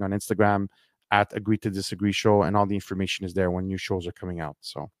same thing on Instagram at Agree to Disagree Show, and all the information is there when new shows are coming out.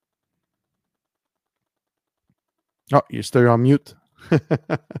 So, you're still on mute.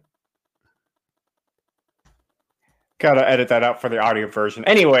 Gotta edit that out for the audio version.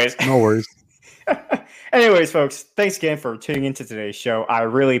 Anyways, no worries. Anyways, folks, thanks again for tuning into today's show. I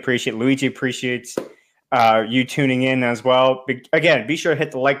really appreciate Luigi appreciates you tuning in as well. Again, be sure to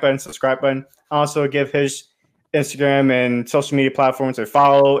hit the like button, subscribe button. Also, give his Instagram and social media platforms a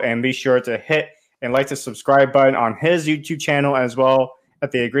follow, and be sure to hit and like the subscribe button on his YouTube channel as well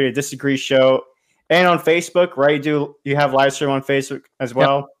at the Agree to Disagree show, and on Facebook. Right? You have live stream on Facebook as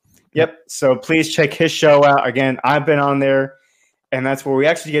well. Yep. So please check his show out. Again, I've been on there. And that's where we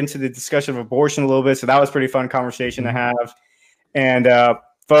actually get into the discussion of abortion a little bit. So that was a pretty fun conversation to have. And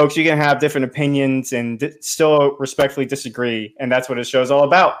folks, you can have different opinions and still respectfully disagree. And that's what this show is all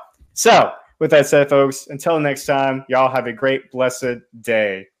about. So with that said, folks, until next time, y'all have a great, blessed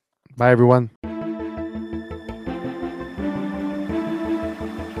day. Bye, everyone.